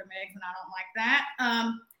similar to Meg's, and I don't like that.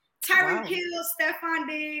 Tyreek Hill, Stephon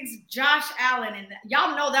Diggs, Josh Allen, and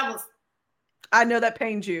y'all know that was. I know that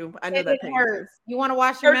pained you. I know that pained you. You want to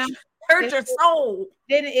wash your mouth? Hurt your soul.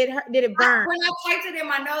 Did it burn? When I typed it in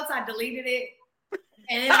my notes, I deleted it,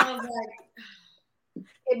 and then I was like,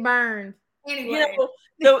 it burned. Anyway,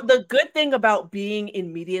 the good thing about being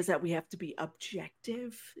in media is that we have to be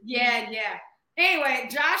objective. Yeah. Anyway,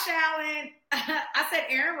 Josh Allen. I said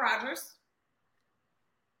Aaron Rodgers.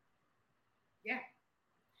 Yeah.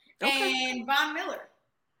 Okay. And Von Miller.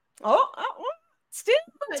 Still,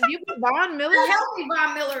 you put Von Miller. A healthy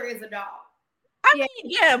Von Miller is a dog. But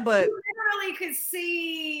you literally could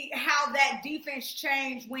see how that defense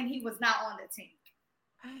changed when he was not on the team.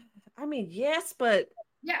 I mean, yes, but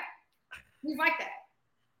yeah, We like that.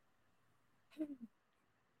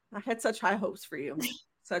 I had such high hopes for you.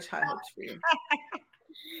 Such high hopes for you.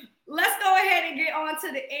 Let's go ahead and get on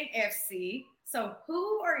to the NFC. So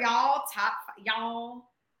who are y'all top? Y'all,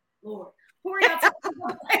 Lord, who are y'all top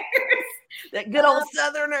players? That good old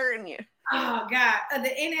Southerner in you. Oh God, the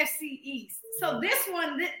NFC East. So this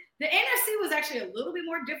one, the NFC was actually a little bit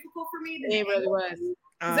more difficult for me than It really was.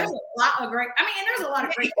 There's a lot of great. I mean, and there's a lot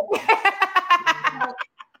of great.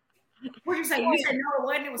 What did you say? You said no, it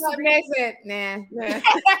wasn't. It was. Next it, nah.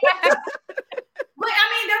 But I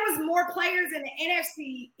mean, there was more players in the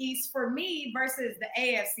NFC East for me versus the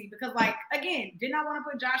AFC because, like, again, did not want to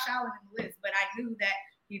put Josh Allen in the list, but I knew that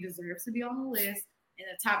he deserves to be on the list. In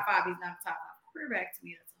the top 5, he's not a top 5 quarterback to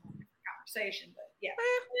me. That's a whole different conversation. But yeah.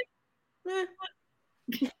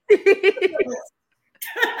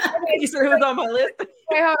 You sure he was on my list?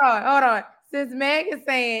 Wait, hold on. Since Meg is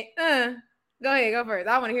saying, go ahead, go first.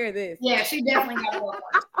 I want to hear this. Yeah, she definitely got to go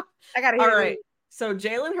first. I got to hear All right. this. So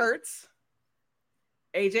Jalen Hurts,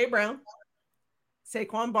 AJ Brown,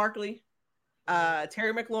 Saquon Barkley,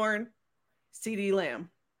 Terry McLaurin, CeeDee Lamb.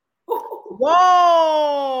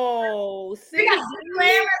 Whoa! We got CeeDee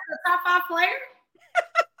Lamb as the top 5 player.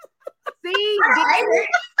 CeeDee.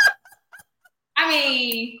 I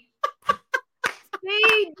mean,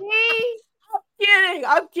 CeeDee.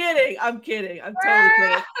 I'm kidding. I'm totally kidding.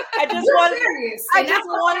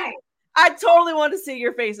 I totally want to see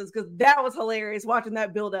your faces because that was hilarious watching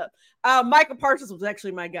that build up. Michael Parsons was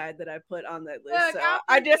actually my guy that I put on that list. Look, So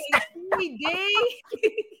I just CeeDee.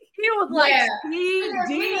 he was like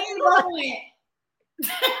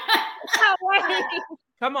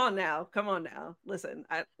Come on now. Listen,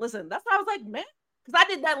 that's why I was like, man, because I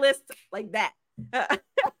did that list like that.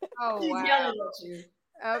 Oh wow.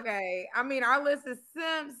 Okay, I mean our list is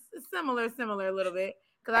similar a little bit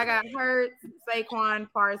because I got Hurts, Saquon,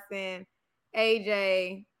 Parsons,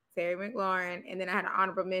 AJ, Terry McLaurin, and then I had an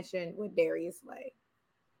honorable mention with Darius Slay.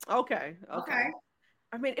 Okay.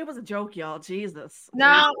 I mean, it was a joke, y'all. Jesus.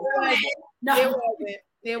 No,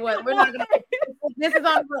 it wasn't. We're not gonna. This is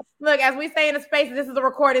on. Look, as we say in the space, this is a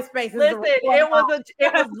recorded space. Listen, it was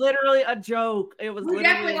literally a joke. It was we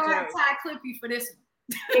definitely gonna have Ty Clippy for this one.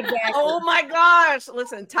 Exactly. Oh my gosh.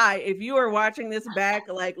 Listen, Ty, if you are watching this back,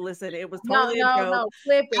 like, listen, it was totally a joke. No,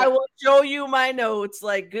 clip it. I will show you my notes.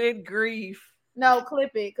 Like, good grief. No,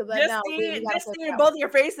 clip it. Because just seeing both of your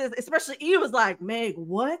faces, especially E was like, Meg,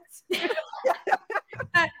 what?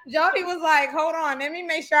 Jody was like, hold on, let me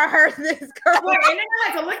make sure I heard this correct. And then I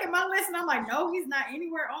had to look at my list and I'm like, no, he's not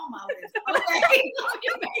anywhere on my list. Okay, let me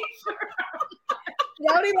make sure.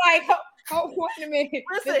 Jody like, wait a minute.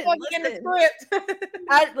 Listen. In the script.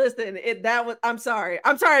 I'm sorry,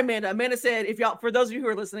 Amanda. Amanda said, for those of you who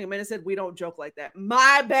are listening, Amanda said we don't joke like that.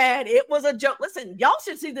 My bad. It was a joke. Listen, y'all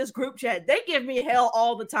should see this group chat. They give me hell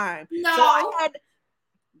all the time. No. So I had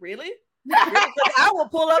really? I will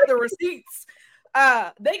pull up the receipts.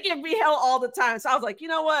 They give me hell all the time. So I was like, you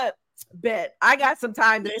know what? Bet I got some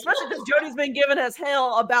time today, especially because Jody's been giving us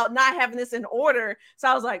hell about not having this in order. So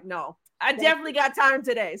I was like, no, I definitely got time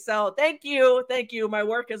today. So thank you. My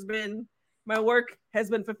work has been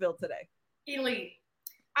fulfilled today. Elite.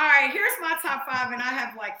 All right, here's my top 5, and I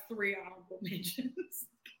have like 3 honorable mentions.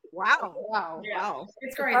 Wow. Yeah, Wow.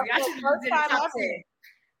 it's crazy. I should have did the top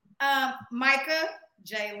 10. Micah,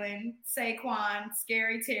 Jalen, Saquon,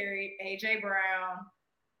 Scary Terry, AJ Brown,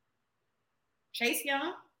 Chase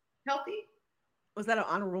Young, healthy. Was that an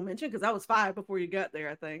honorable mention? Because that was 5 before you got there,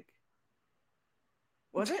 I think.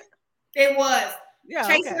 Was it? It was. Yeah.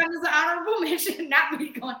 Chase Young is an honorable mention, not me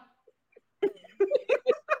going.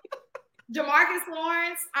 Demarcus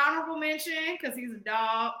Lawrence, honorable mention because he's a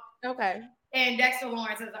dog. Okay. And Dexter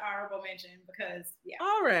Lawrence is an honorable mention because, yeah.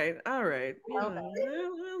 All right. Yeah, Okay. I'll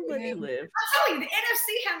let you live. I'm telling you, the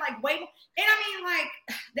NFC had like way more. And I mean, like,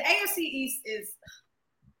 the AFC East is,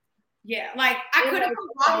 yeah, like, I could have put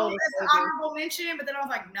Waddle as an honorable mention, but then I was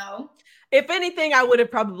like, no. If anything, I would have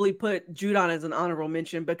probably put Judon as an honorable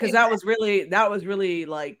mention because that was really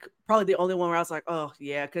like probably the only one where I was like, oh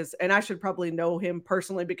yeah, and I should probably know him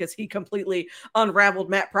personally because he completely unraveled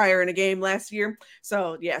Matt Pryor in a game last year.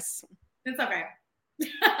 So yes. It's okay.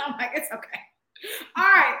 I'm like, it's okay. All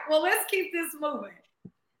right, well, let's keep this moving.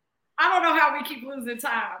 I don't know how we keep losing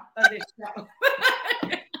time of this show.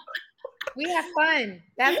 We have fun.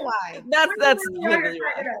 That's why. That's literally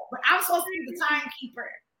why. But I'm supposed to be the timekeeper.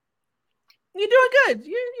 You're doing good.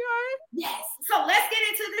 You're all right. Yes. So let's get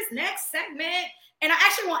into this next segment. And I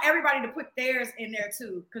actually want everybody to put theirs in there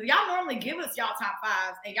too. Because y'all normally give us y'all top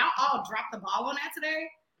 5s. And y'all all dropped the ball on that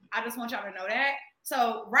today. I just want y'all to know that.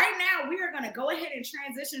 So right now we are going to go ahead and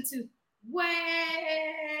transition to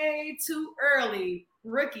way too early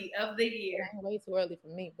rookie of the year. Way too early for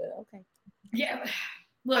me, but okay. Yeah.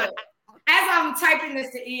 Look, as I'm typing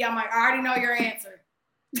this to E, I'm like, I already know your answer.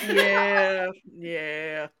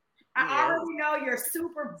 Yeah. I already know you're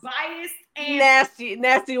super biased and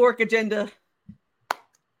nasty work agenda.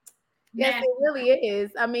 Yes, it really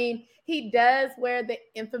is. I mean, he does wear the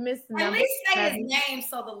infamous number. At least say his name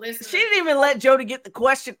so the listeners. She didn't even let Jody get the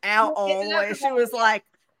question out all the way. She was like,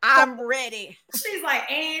 I'm ready. She's like,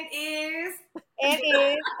 and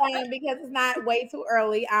because it's not way too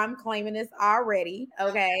early. I'm claiming this already.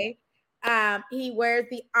 Okay. He wears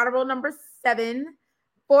the honorable number 7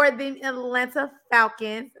 for the Atlanta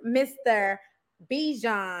Falcons, Mr.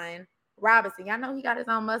 Bijan Robinson. Y'all know he got his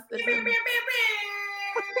own mustard.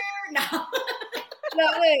 No.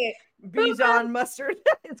 Bijan mustard.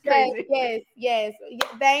 It's crazy. Yes.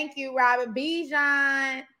 Thank you, Robin.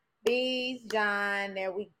 Bijan.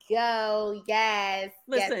 There we go. Yes.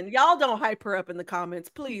 Listen, y'all don't hype her up in the comments.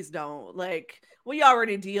 Please don't. Like, we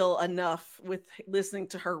already deal enough with listening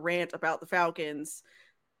to her rant about the Falcons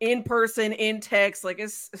in person, in text. Like,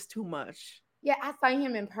 it's too much. Yeah, I saw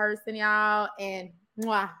him in person, y'all, and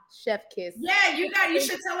chef kiss. Yeah, you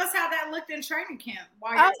should tell us how that looked in training camp.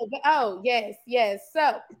 Yes.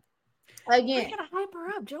 So again, I gotta hype her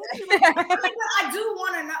up, Jody. I do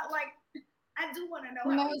want to know. Like, I do want to know.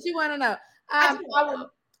 What you want to know?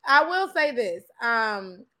 I will say this.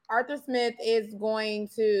 Arthur Smith is going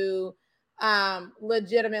to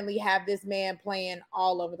legitimately have this man playing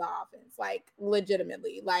all over the offense, like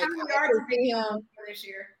legitimately. Like, how many yards do you think he's gonna get this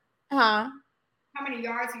year? Huh? How many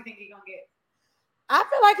yards do you think he's gonna get? I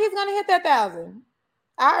feel like he's gonna hit that 1,000.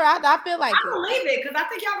 I feel like I believe it because I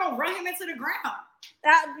think y'all gonna run him into the ground.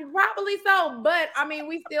 Probably so, but I mean,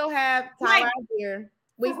 we still have Tyler out here.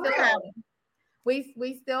 We still have him.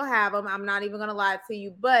 We still have him. I'm not even gonna lie to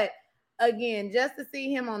you, but again, just to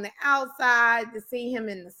see him on the outside, to see him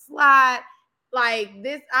in the slot, like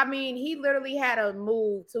this. I mean, he literally had a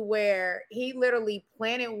move to where he literally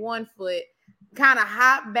planted one foot, kind of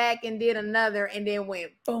hopped back and did another, and then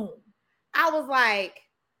went boom. I was like,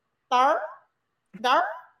 third? What?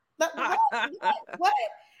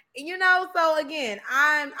 You know, so again,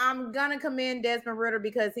 I'm gonna commend Desmond Ridder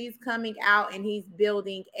because he's coming out and he's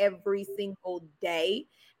building every single day.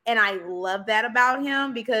 And I love that about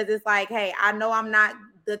him because it's like, hey, I know I'm not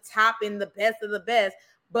the top and the best of the best,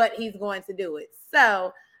 but he's going to do it.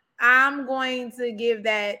 So I'm going to give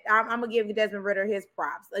I'm gonna give Desmond Ridder his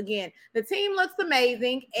props. Again, the team looks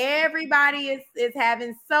amazing. Everybody is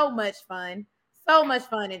having so much fun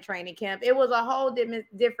in training camp. It was a whole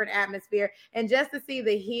different atmosphere. And just to see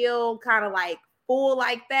the hill kind of like full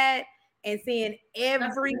like that and seeing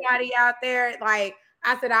everybody out there, like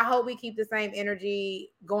I said, I hope we keep the same energy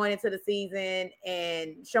going into the season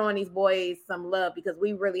and showing these boys some love because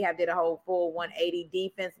we really have did a whole full 180.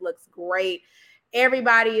 Defense looks great.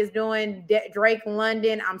 Everybody is doing Drake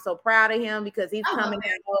London. I'm so proud of him because he's coming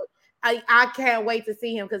out. I can't wait to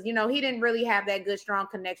see him because, you know, he didn't really have that good, strong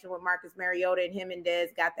connection with Marcus Mariota, and him and Dez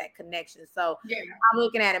got that connection. So I'm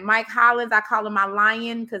looking at it. Mike Hollins, I call him my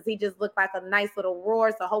lion because he just looked like a nice little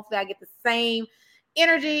roar. So hopefully I get the same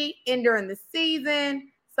energy during the season.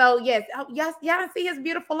 So yes, y'all see his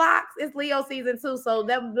beautiful locks. It's Leo season too. So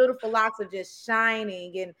them beautiful locks are just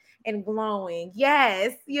shining and glowing.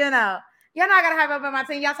 Yes, you know. Y'all not gotta have up on my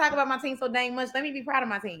team. Y'all talk about my team so dang much. Let me be proud of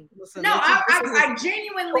my team. Listen, no, I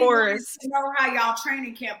genuinely wanted to know how y'all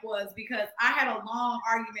training camp was because I had a long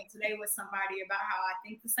argument today with somebody about how I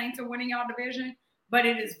think the Saints are winning y'all division, but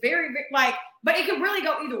it is very, very but it can really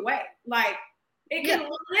go either way. Like it can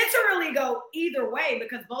literally go either way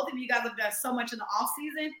because both of you guys have done so much in the off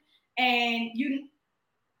season, and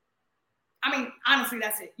honestly,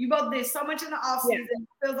 that's it. You both did so much in the off season.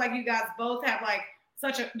 It feels like you guys both have like.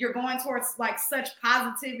 You're going towards like such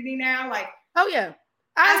positivity now. Like, oh yeah.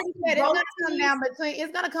 I said it's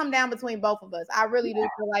gonna come down between both of us. I really do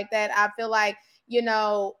feel like that. I feel like, you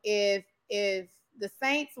know, if the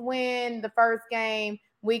Saints win the first game,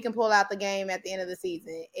 we can pull out the game at the end of the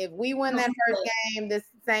season. If we win that first game, the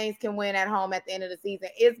Saints can win at home at the end of the season.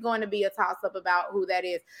 It's going to be a toss-up about who that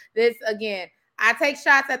is. This again, I take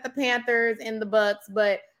shots at the Panthers and the Bucks,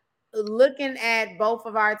 but looking at both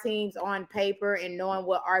of our teams on paper and knowing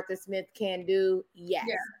what Arthur Smith can do, yes.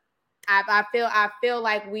 Yeah. I feel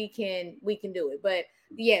like we can do it. But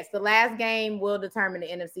yes, the last game will determine the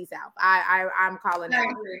NFC South. I'm calling that.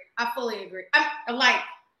 I agree. I fully agree. I'm like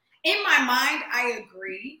in my mind, I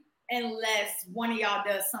agree, unless one of y'all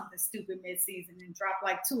does something stupid mid-season and drop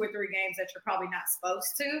like 2 or 3 games that you're probably not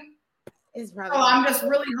supposed to. It's probably I'm just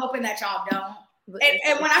really hoping that y'all don't.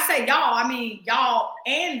 And when I say y'all, I mean y'all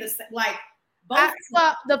and both.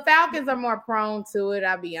 Well, the Falcons are more prone to it.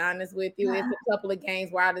 I'll be honest with you. It's a couple of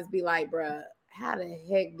games where I just be like, bruh, how the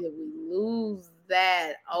heck did we lose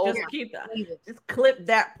that? Oh, just keep that. Just clip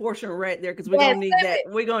that portion right there because we're gonna need that.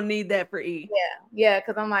 We're gonna need that for E. Yeah.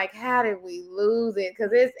 Because I'm like, how did we lose it?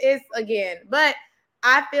 Because it's again, but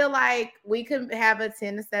I feel like we could have a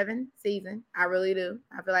 10-7 season. I really do.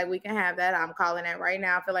 I feel like we can have that. I'm calling that right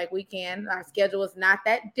now. I feel like we can. Our schedule is not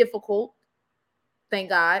that difficult, thank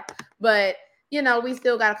God. But we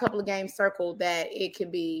still got a couple of games circled that it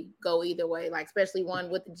could go either way. Like especially one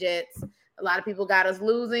with the Jets. A lot of people got us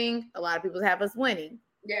losing. A lot of people have us winning.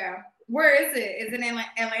 Yeah. Where is it? Is it in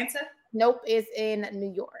Atlanta? Nope, it's in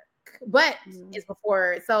New York. But it's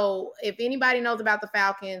before. So if anybody knows about the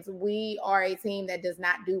Falcons, we are a team that does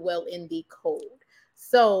not do well in the cold.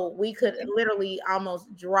 So we could literally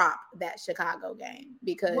almost drop that Chicago game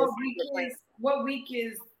because what week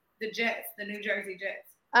is the Jets, the New Jersey Jets?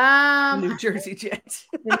 New Jersey Jets.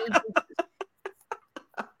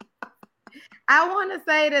 I want to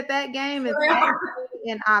say that game is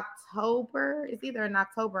in October. It's either in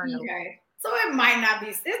October or November. Okay. So it might not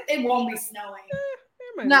be. It won't be snowing.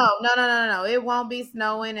 No. It won't be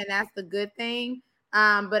snowing, and that's the good thing.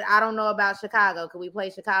 But I don't know about Chicago. Could we play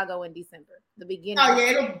Chicago in December? The beginning. Oh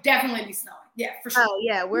yeah, it'll definitely be snowing. Yeah, for sure. Oh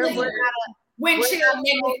yeah, we're not wind chill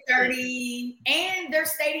 -30, and their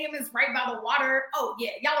stadium is right by the water. Oh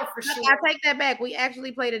yeah, y'all are for sure. I take that back. We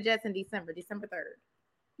actually play the Jets in December 3rd.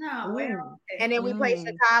 No, and then we play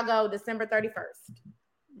Chicago December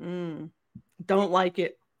 31st. Don't like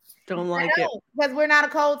it. Don't like it because we're not a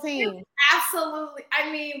cold team. Absolutely.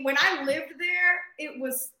 I mean, when I lived there, it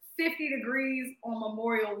was 50 degrees on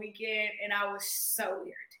Memorial Weekend, and I was so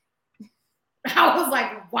irritated. I was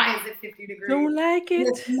like, "Why is it 50 degrees? Don't like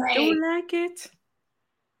it. Don't like it.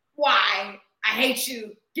 Why? I hate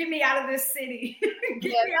you. Get me out of this city."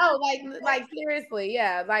 Like seriously,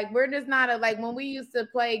 yeah. Like we're just not like when we used to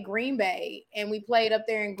play Green Bay and we played up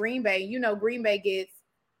there in Green Bay. Green Bay gets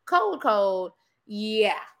cold.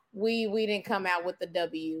 Yeah, we didn't come out with the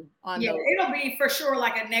W on. Yeah, it'll be for sure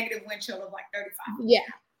like a negative wind chill of like 35. Yeah,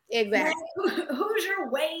 exactly. Who's your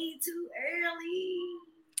way too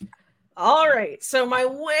early? All right, so my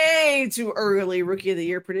way too early Rookie of the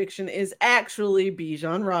Year prediction is actually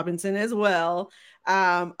Bijan Robinson as well.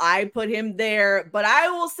 I put him there, but I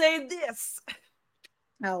will say this.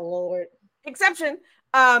 Oh Lord. Exception.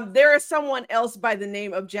 There is someone else by the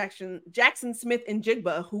name of Jackson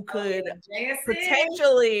Smith-Njigba who could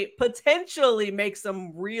potentially make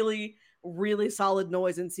some really, really solid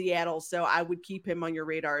noise in Seattle. So I would keep him on your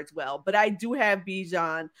radar as well. But I do have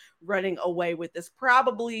Bijan running away with this.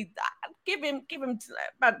 Probably give him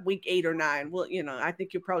about week 8 or 9. Well, I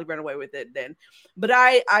think he'll probably run away with it then. But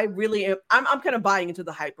I really am. I'm kind of buying into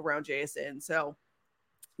the hype around JSN. So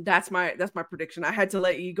that's my prediction. I had to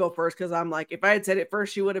let you go first because I'm like, if I had said it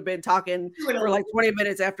first, she would have been talking for like 20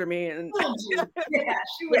 minutes after me. And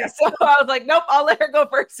she would. So I was like, nope, I'll let her go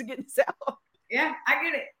first to get this out. Yeah, I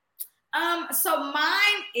get it. So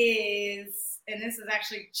mine is, and this is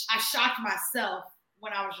actually, I shocked myself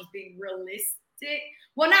when I was just being realistic.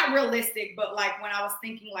 Well, not realistic, but like when I was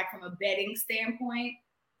thinking like from a betting standpoint.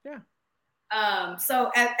 Yeah.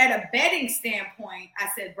 So at a betting standpoint, I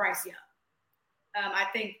said Bryce Young. I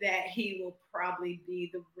think that he will probably be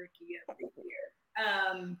the Rookie of the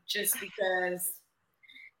Year. Just because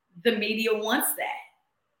the media wants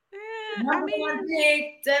that. Number one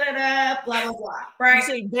pick, blah, blah, blah. Right? You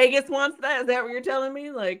say Vegas wants that? Is that what you're telling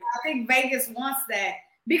me? Like, I think Vegas wants that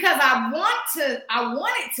because I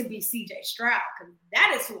want it to be CJ Stroud because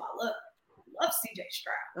that is who I love. I love CJ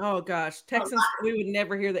Stroud. Oh gosh, Texans. We would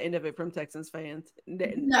never hear the end of it from Texans fans.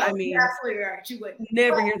 No, I mean, you're absolutely right. You wouldn't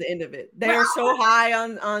never hear the end of it. They are so high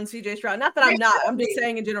on CJ Stroud. Not that I'm not. I'm just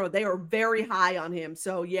saying in general, they are very high on him.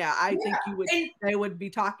 So yeah, I think they would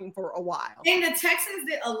be talking for a while. And the Texans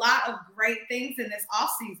did a lot of great things in this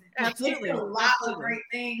offseason. Absolutely, a lot of great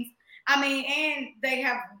things. I mean, and they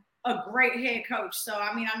have a great head coach. So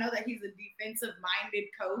I mean, I know that he's a defensive-minded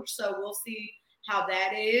coach. So we'll see how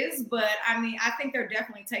that is. But I mean, I think they're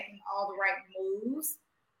definitely taking all the right moves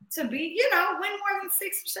to be, win more than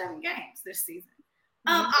 6 or 7 games this season.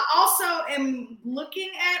 I also am looking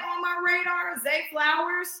at on my radar Zay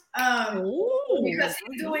Flowers because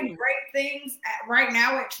he's doing great things right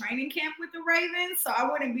now at training camp with the Ravens. So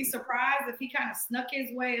I wouldn't be surprised if he kind of snuck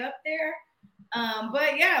his way up there.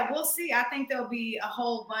 But yeah, we'll see. I think there'll be a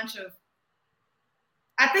whole bunch of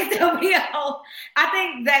I think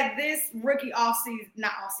that this rookie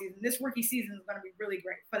this rookie season is going to be really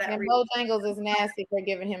great for that and reason. Bojangles is nasty for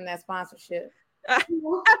giving him that sponsorship.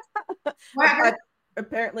 What?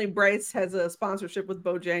 Apparently, Bryce has a sponsorship with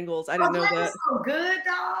Bojangles. I didn't know that. Is so good,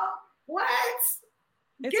 dog. What?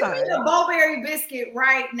 It's Give me the Bowberry biscuit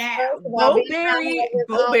right now.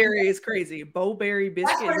 Bowberry is crazy. Bowberry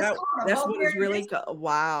biscuit. That's what it's really called.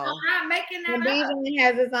 Wow. I'm not making that And up. Bijan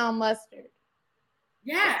has its own mustard.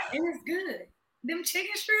 Yeah, and it's good. Them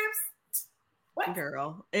chicken strips. What?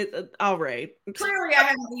 Girl, all right. Clearly, I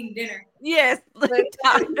haven't eaten dinner. Yes.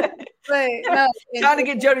 Trying to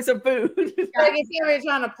get Jody some food. Like if you're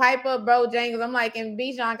trying to pipe up Bojangles, I'm like, and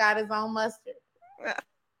Bijan got his own mustard.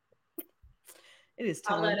 It is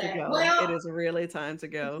time to go. It is really time to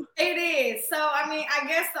go. It is. So, I mean, I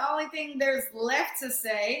guess the only thing there's left to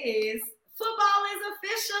say is football is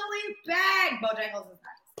officially back. Bojangles is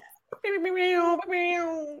not.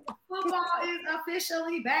 Football is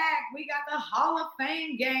officially back. We got the Hall of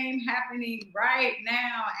Fame game happening right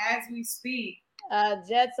now as we speak.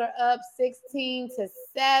 Jets are up 16-7. I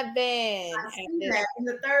see that in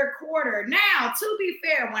the third quarter. Now, to be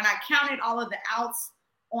fair, when I counted all of the outs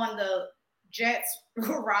on the Jets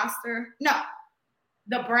roster, no,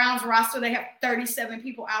 the Browns roster, they have 37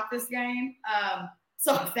 people out this game.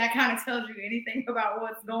 So if that kind of tells you anything about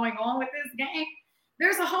what's going on with this game,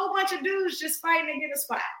 there's a whole bunch of dudes just fighting to get a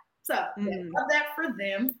spot. So love that for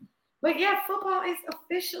them. But yeah, football is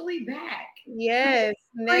officially back. Yes.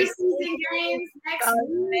 Preseason games next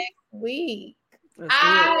week.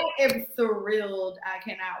 I am thrilled. I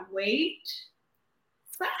cannot wait.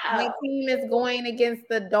 My team is going against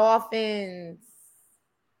the Dolphins.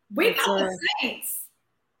 We got the Saints.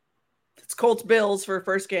 It's Colts Bills for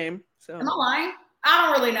first game. So am I lying? I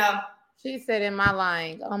don't really know. She said, "Am I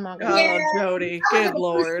lying?" Oh my God. Oh, Jody. Good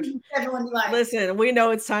Lord. Listen, we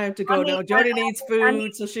know it's time to go now. Jody needs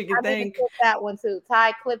food so she can think. Clip that one too.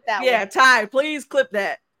 Ty, clip that one. Yeah, Ty, please clip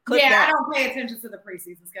that. I don't pay attention to the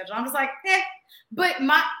preseason schedule. I'm just like, But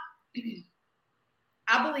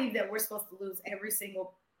I believe that we're supposed to lose every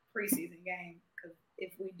single preseason game because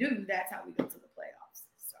if we do, that's how we go to the playoffs.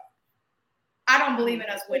 So I don't believe in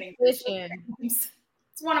us winning. It's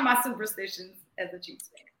one of my superstitions as a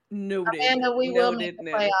Chiefs fan. Noted. And we will make the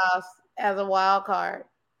playoffs as a wild card.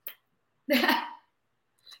 Listen,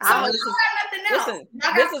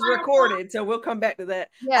 this is recorded, so we'll come back to that.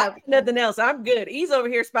 Yeah, nothing else. I'm good. He's over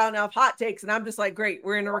here spouting off hot takes, and I'm just like, great.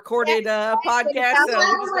 We're in a recorded podcast, so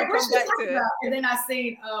we're just gonna come back to it. And then I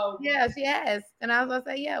seen, yes, and I was gonna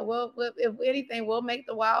say, well, if anything, we'll make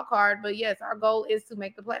the wild card. But yes, our goal is to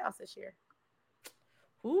make the playoffs this year.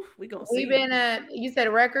 Ooh, we gonna see. We've been you said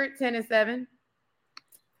a record 10-7.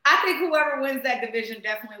 I think whoever wins that division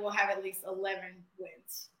definitely will have at least 11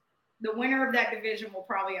 wins. The winner of that division will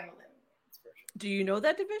probably have 11 wins. For sure. Do you know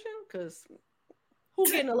that division? Because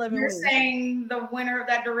who's getting 11 wins? You're saying the winner of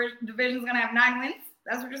that division is going to have 9 wins?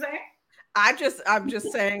 That's what you're saying? I'm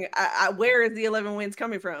just saying, where is the 11 wins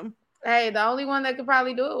coming from? Hey, the only one that could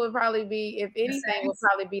probably do it would probably be, if anything, would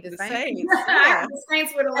probably be the Saints. Yeah. The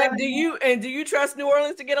Saints with 11. Do you trust New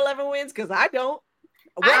Orleans to get 11 wins? Because I don't.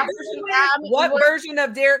 What version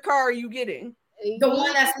of Derek Carr are you getting? The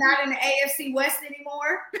one that's not in the AFC West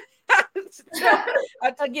anymore.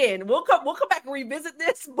 Again, we'll come back and revisit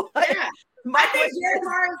this. But my question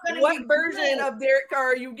is, what version of Derek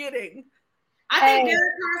Carr are you getting? I think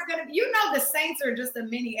Derek Carr is going to. The Saints are just a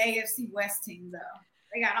mini AFC West team, though.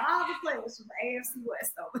 They got all the players from the AFC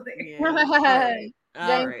West over there. Yeah.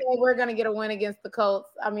 James said we're going to get a win against the Colts.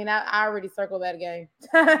 I mean, I already circled that game.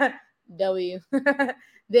 W.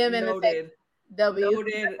 Them and the Saints. W.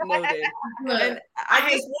 Noted. And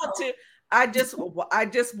I just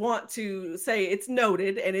want to say it's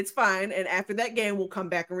noted and it's fine. And after that game, we'll come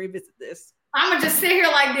back and revisit this. I'm gonna just sit here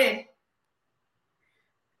like this.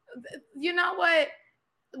 You know what?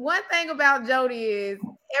 One thing about Jody is,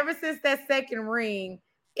 ever since that second ring,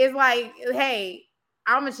 it's like, hey,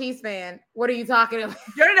 I'm a Chiefs fan. What are you talking about?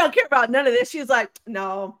 Jody don't care about none of this. She's like,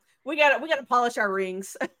 no, we gotta polish our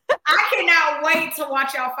rings. I cannot wait to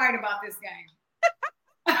watch y'all fight about this game.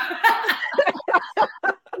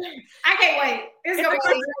 I can't wait.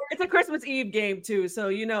 It's a Christmas Eve game too, so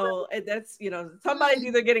that's somebody's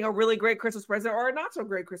either getting a really great Christmas present or a not so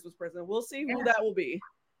great Christmas present. We'll see who that will be.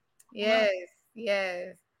 Yes.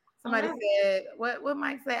 Somebody said, what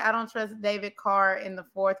Mike say? I don't trust David Carr in the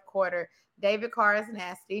fourth quarter. David Carr is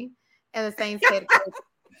nasty, and the Saints said,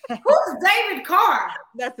 "Who's David Carr?"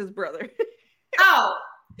 That's his brother. Oh.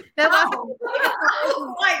 That's not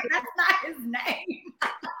his name.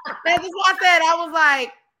 That's what I said. I was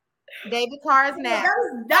like, David Carr is nasty.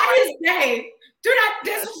 That is his name. Do not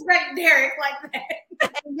disrespect Derek like that.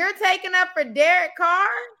 And you're taking up for Derek Carr?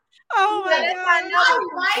 Oh my God.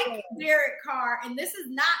 I like Derek Carr, and this is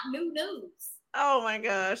not new news. Oh my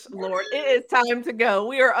gosh, Lord, it is time to go.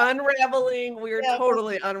 We are unraveling. We are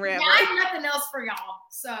totally unraveling. I have nothing else for y'all.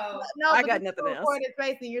 So no, I got nothing else.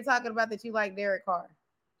 You're talking about that you like Derek Carr.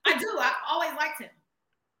 I do. I've always liked him.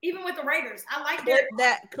 Even with the Raiders. I like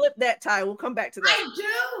clip that, Ty. We'll come back to that. I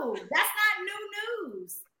do. That's not new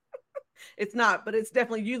news. It's not, but it's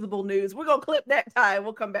definitely usable news. We're gonna clip that, Ty.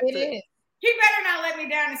 We'll come back to it. He better not let me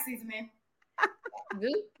down this season, man.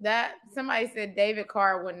 Dude, that somebody said David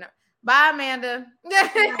Carr wouldn't. Bye, Amanda. In the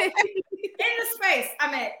space. I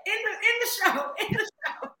meant in the show.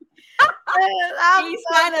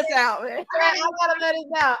 Sign us out, man. I gotta let it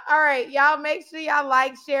out. All right, y'all. Make sure y'all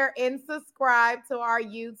like, share, and subscribe to our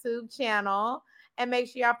YouTube channel, and make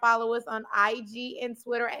sure y'all follow us on IG and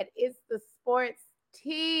Twitter at It's the Sports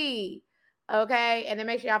Tea. Okay, and then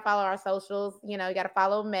make sure y'all follow our socials. You know, you got to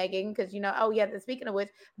follow Megan because speaking of which,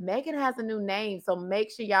 Megan has a new name, so make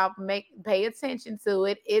sure y'all pay attention to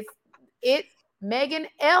it. It's Megan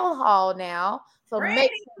L. Hall now, so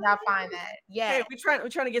make sure y'all find that. Yeah, hey, we're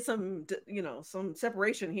trying to get some some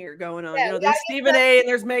separation here going on. Yeah, there's Stephen A. and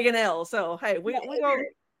there's Megan L. So hey, we go.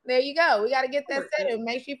 There you go. We got to get that set.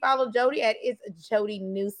 Make sure you follow Jody at It's Jody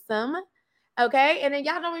Newsome. Okay, and then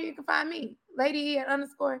y'all know where you can find me, Lady _.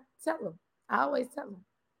 Tell them. I always tell them.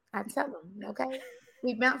 I tell them, okay?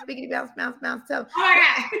 We bounce, biggity, bounce, tell them. All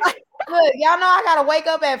right. Look, y'all know I got to wake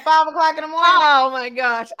up at 5 o'clock in the morning. Oh, my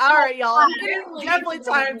gosh. All right, y'all. It's definitely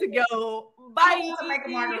time to go. Bye. To make a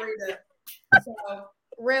margarita. So,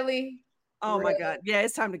 really? Oh, my God. Yeah,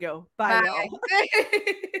 it's time to go. Bye. Y'all.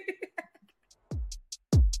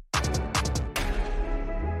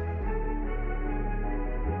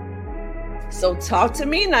 So talk to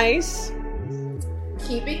me nice.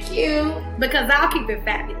 Keep it cute. Because I'll keep it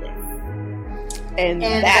fabulous. And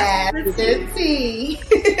that's the tea.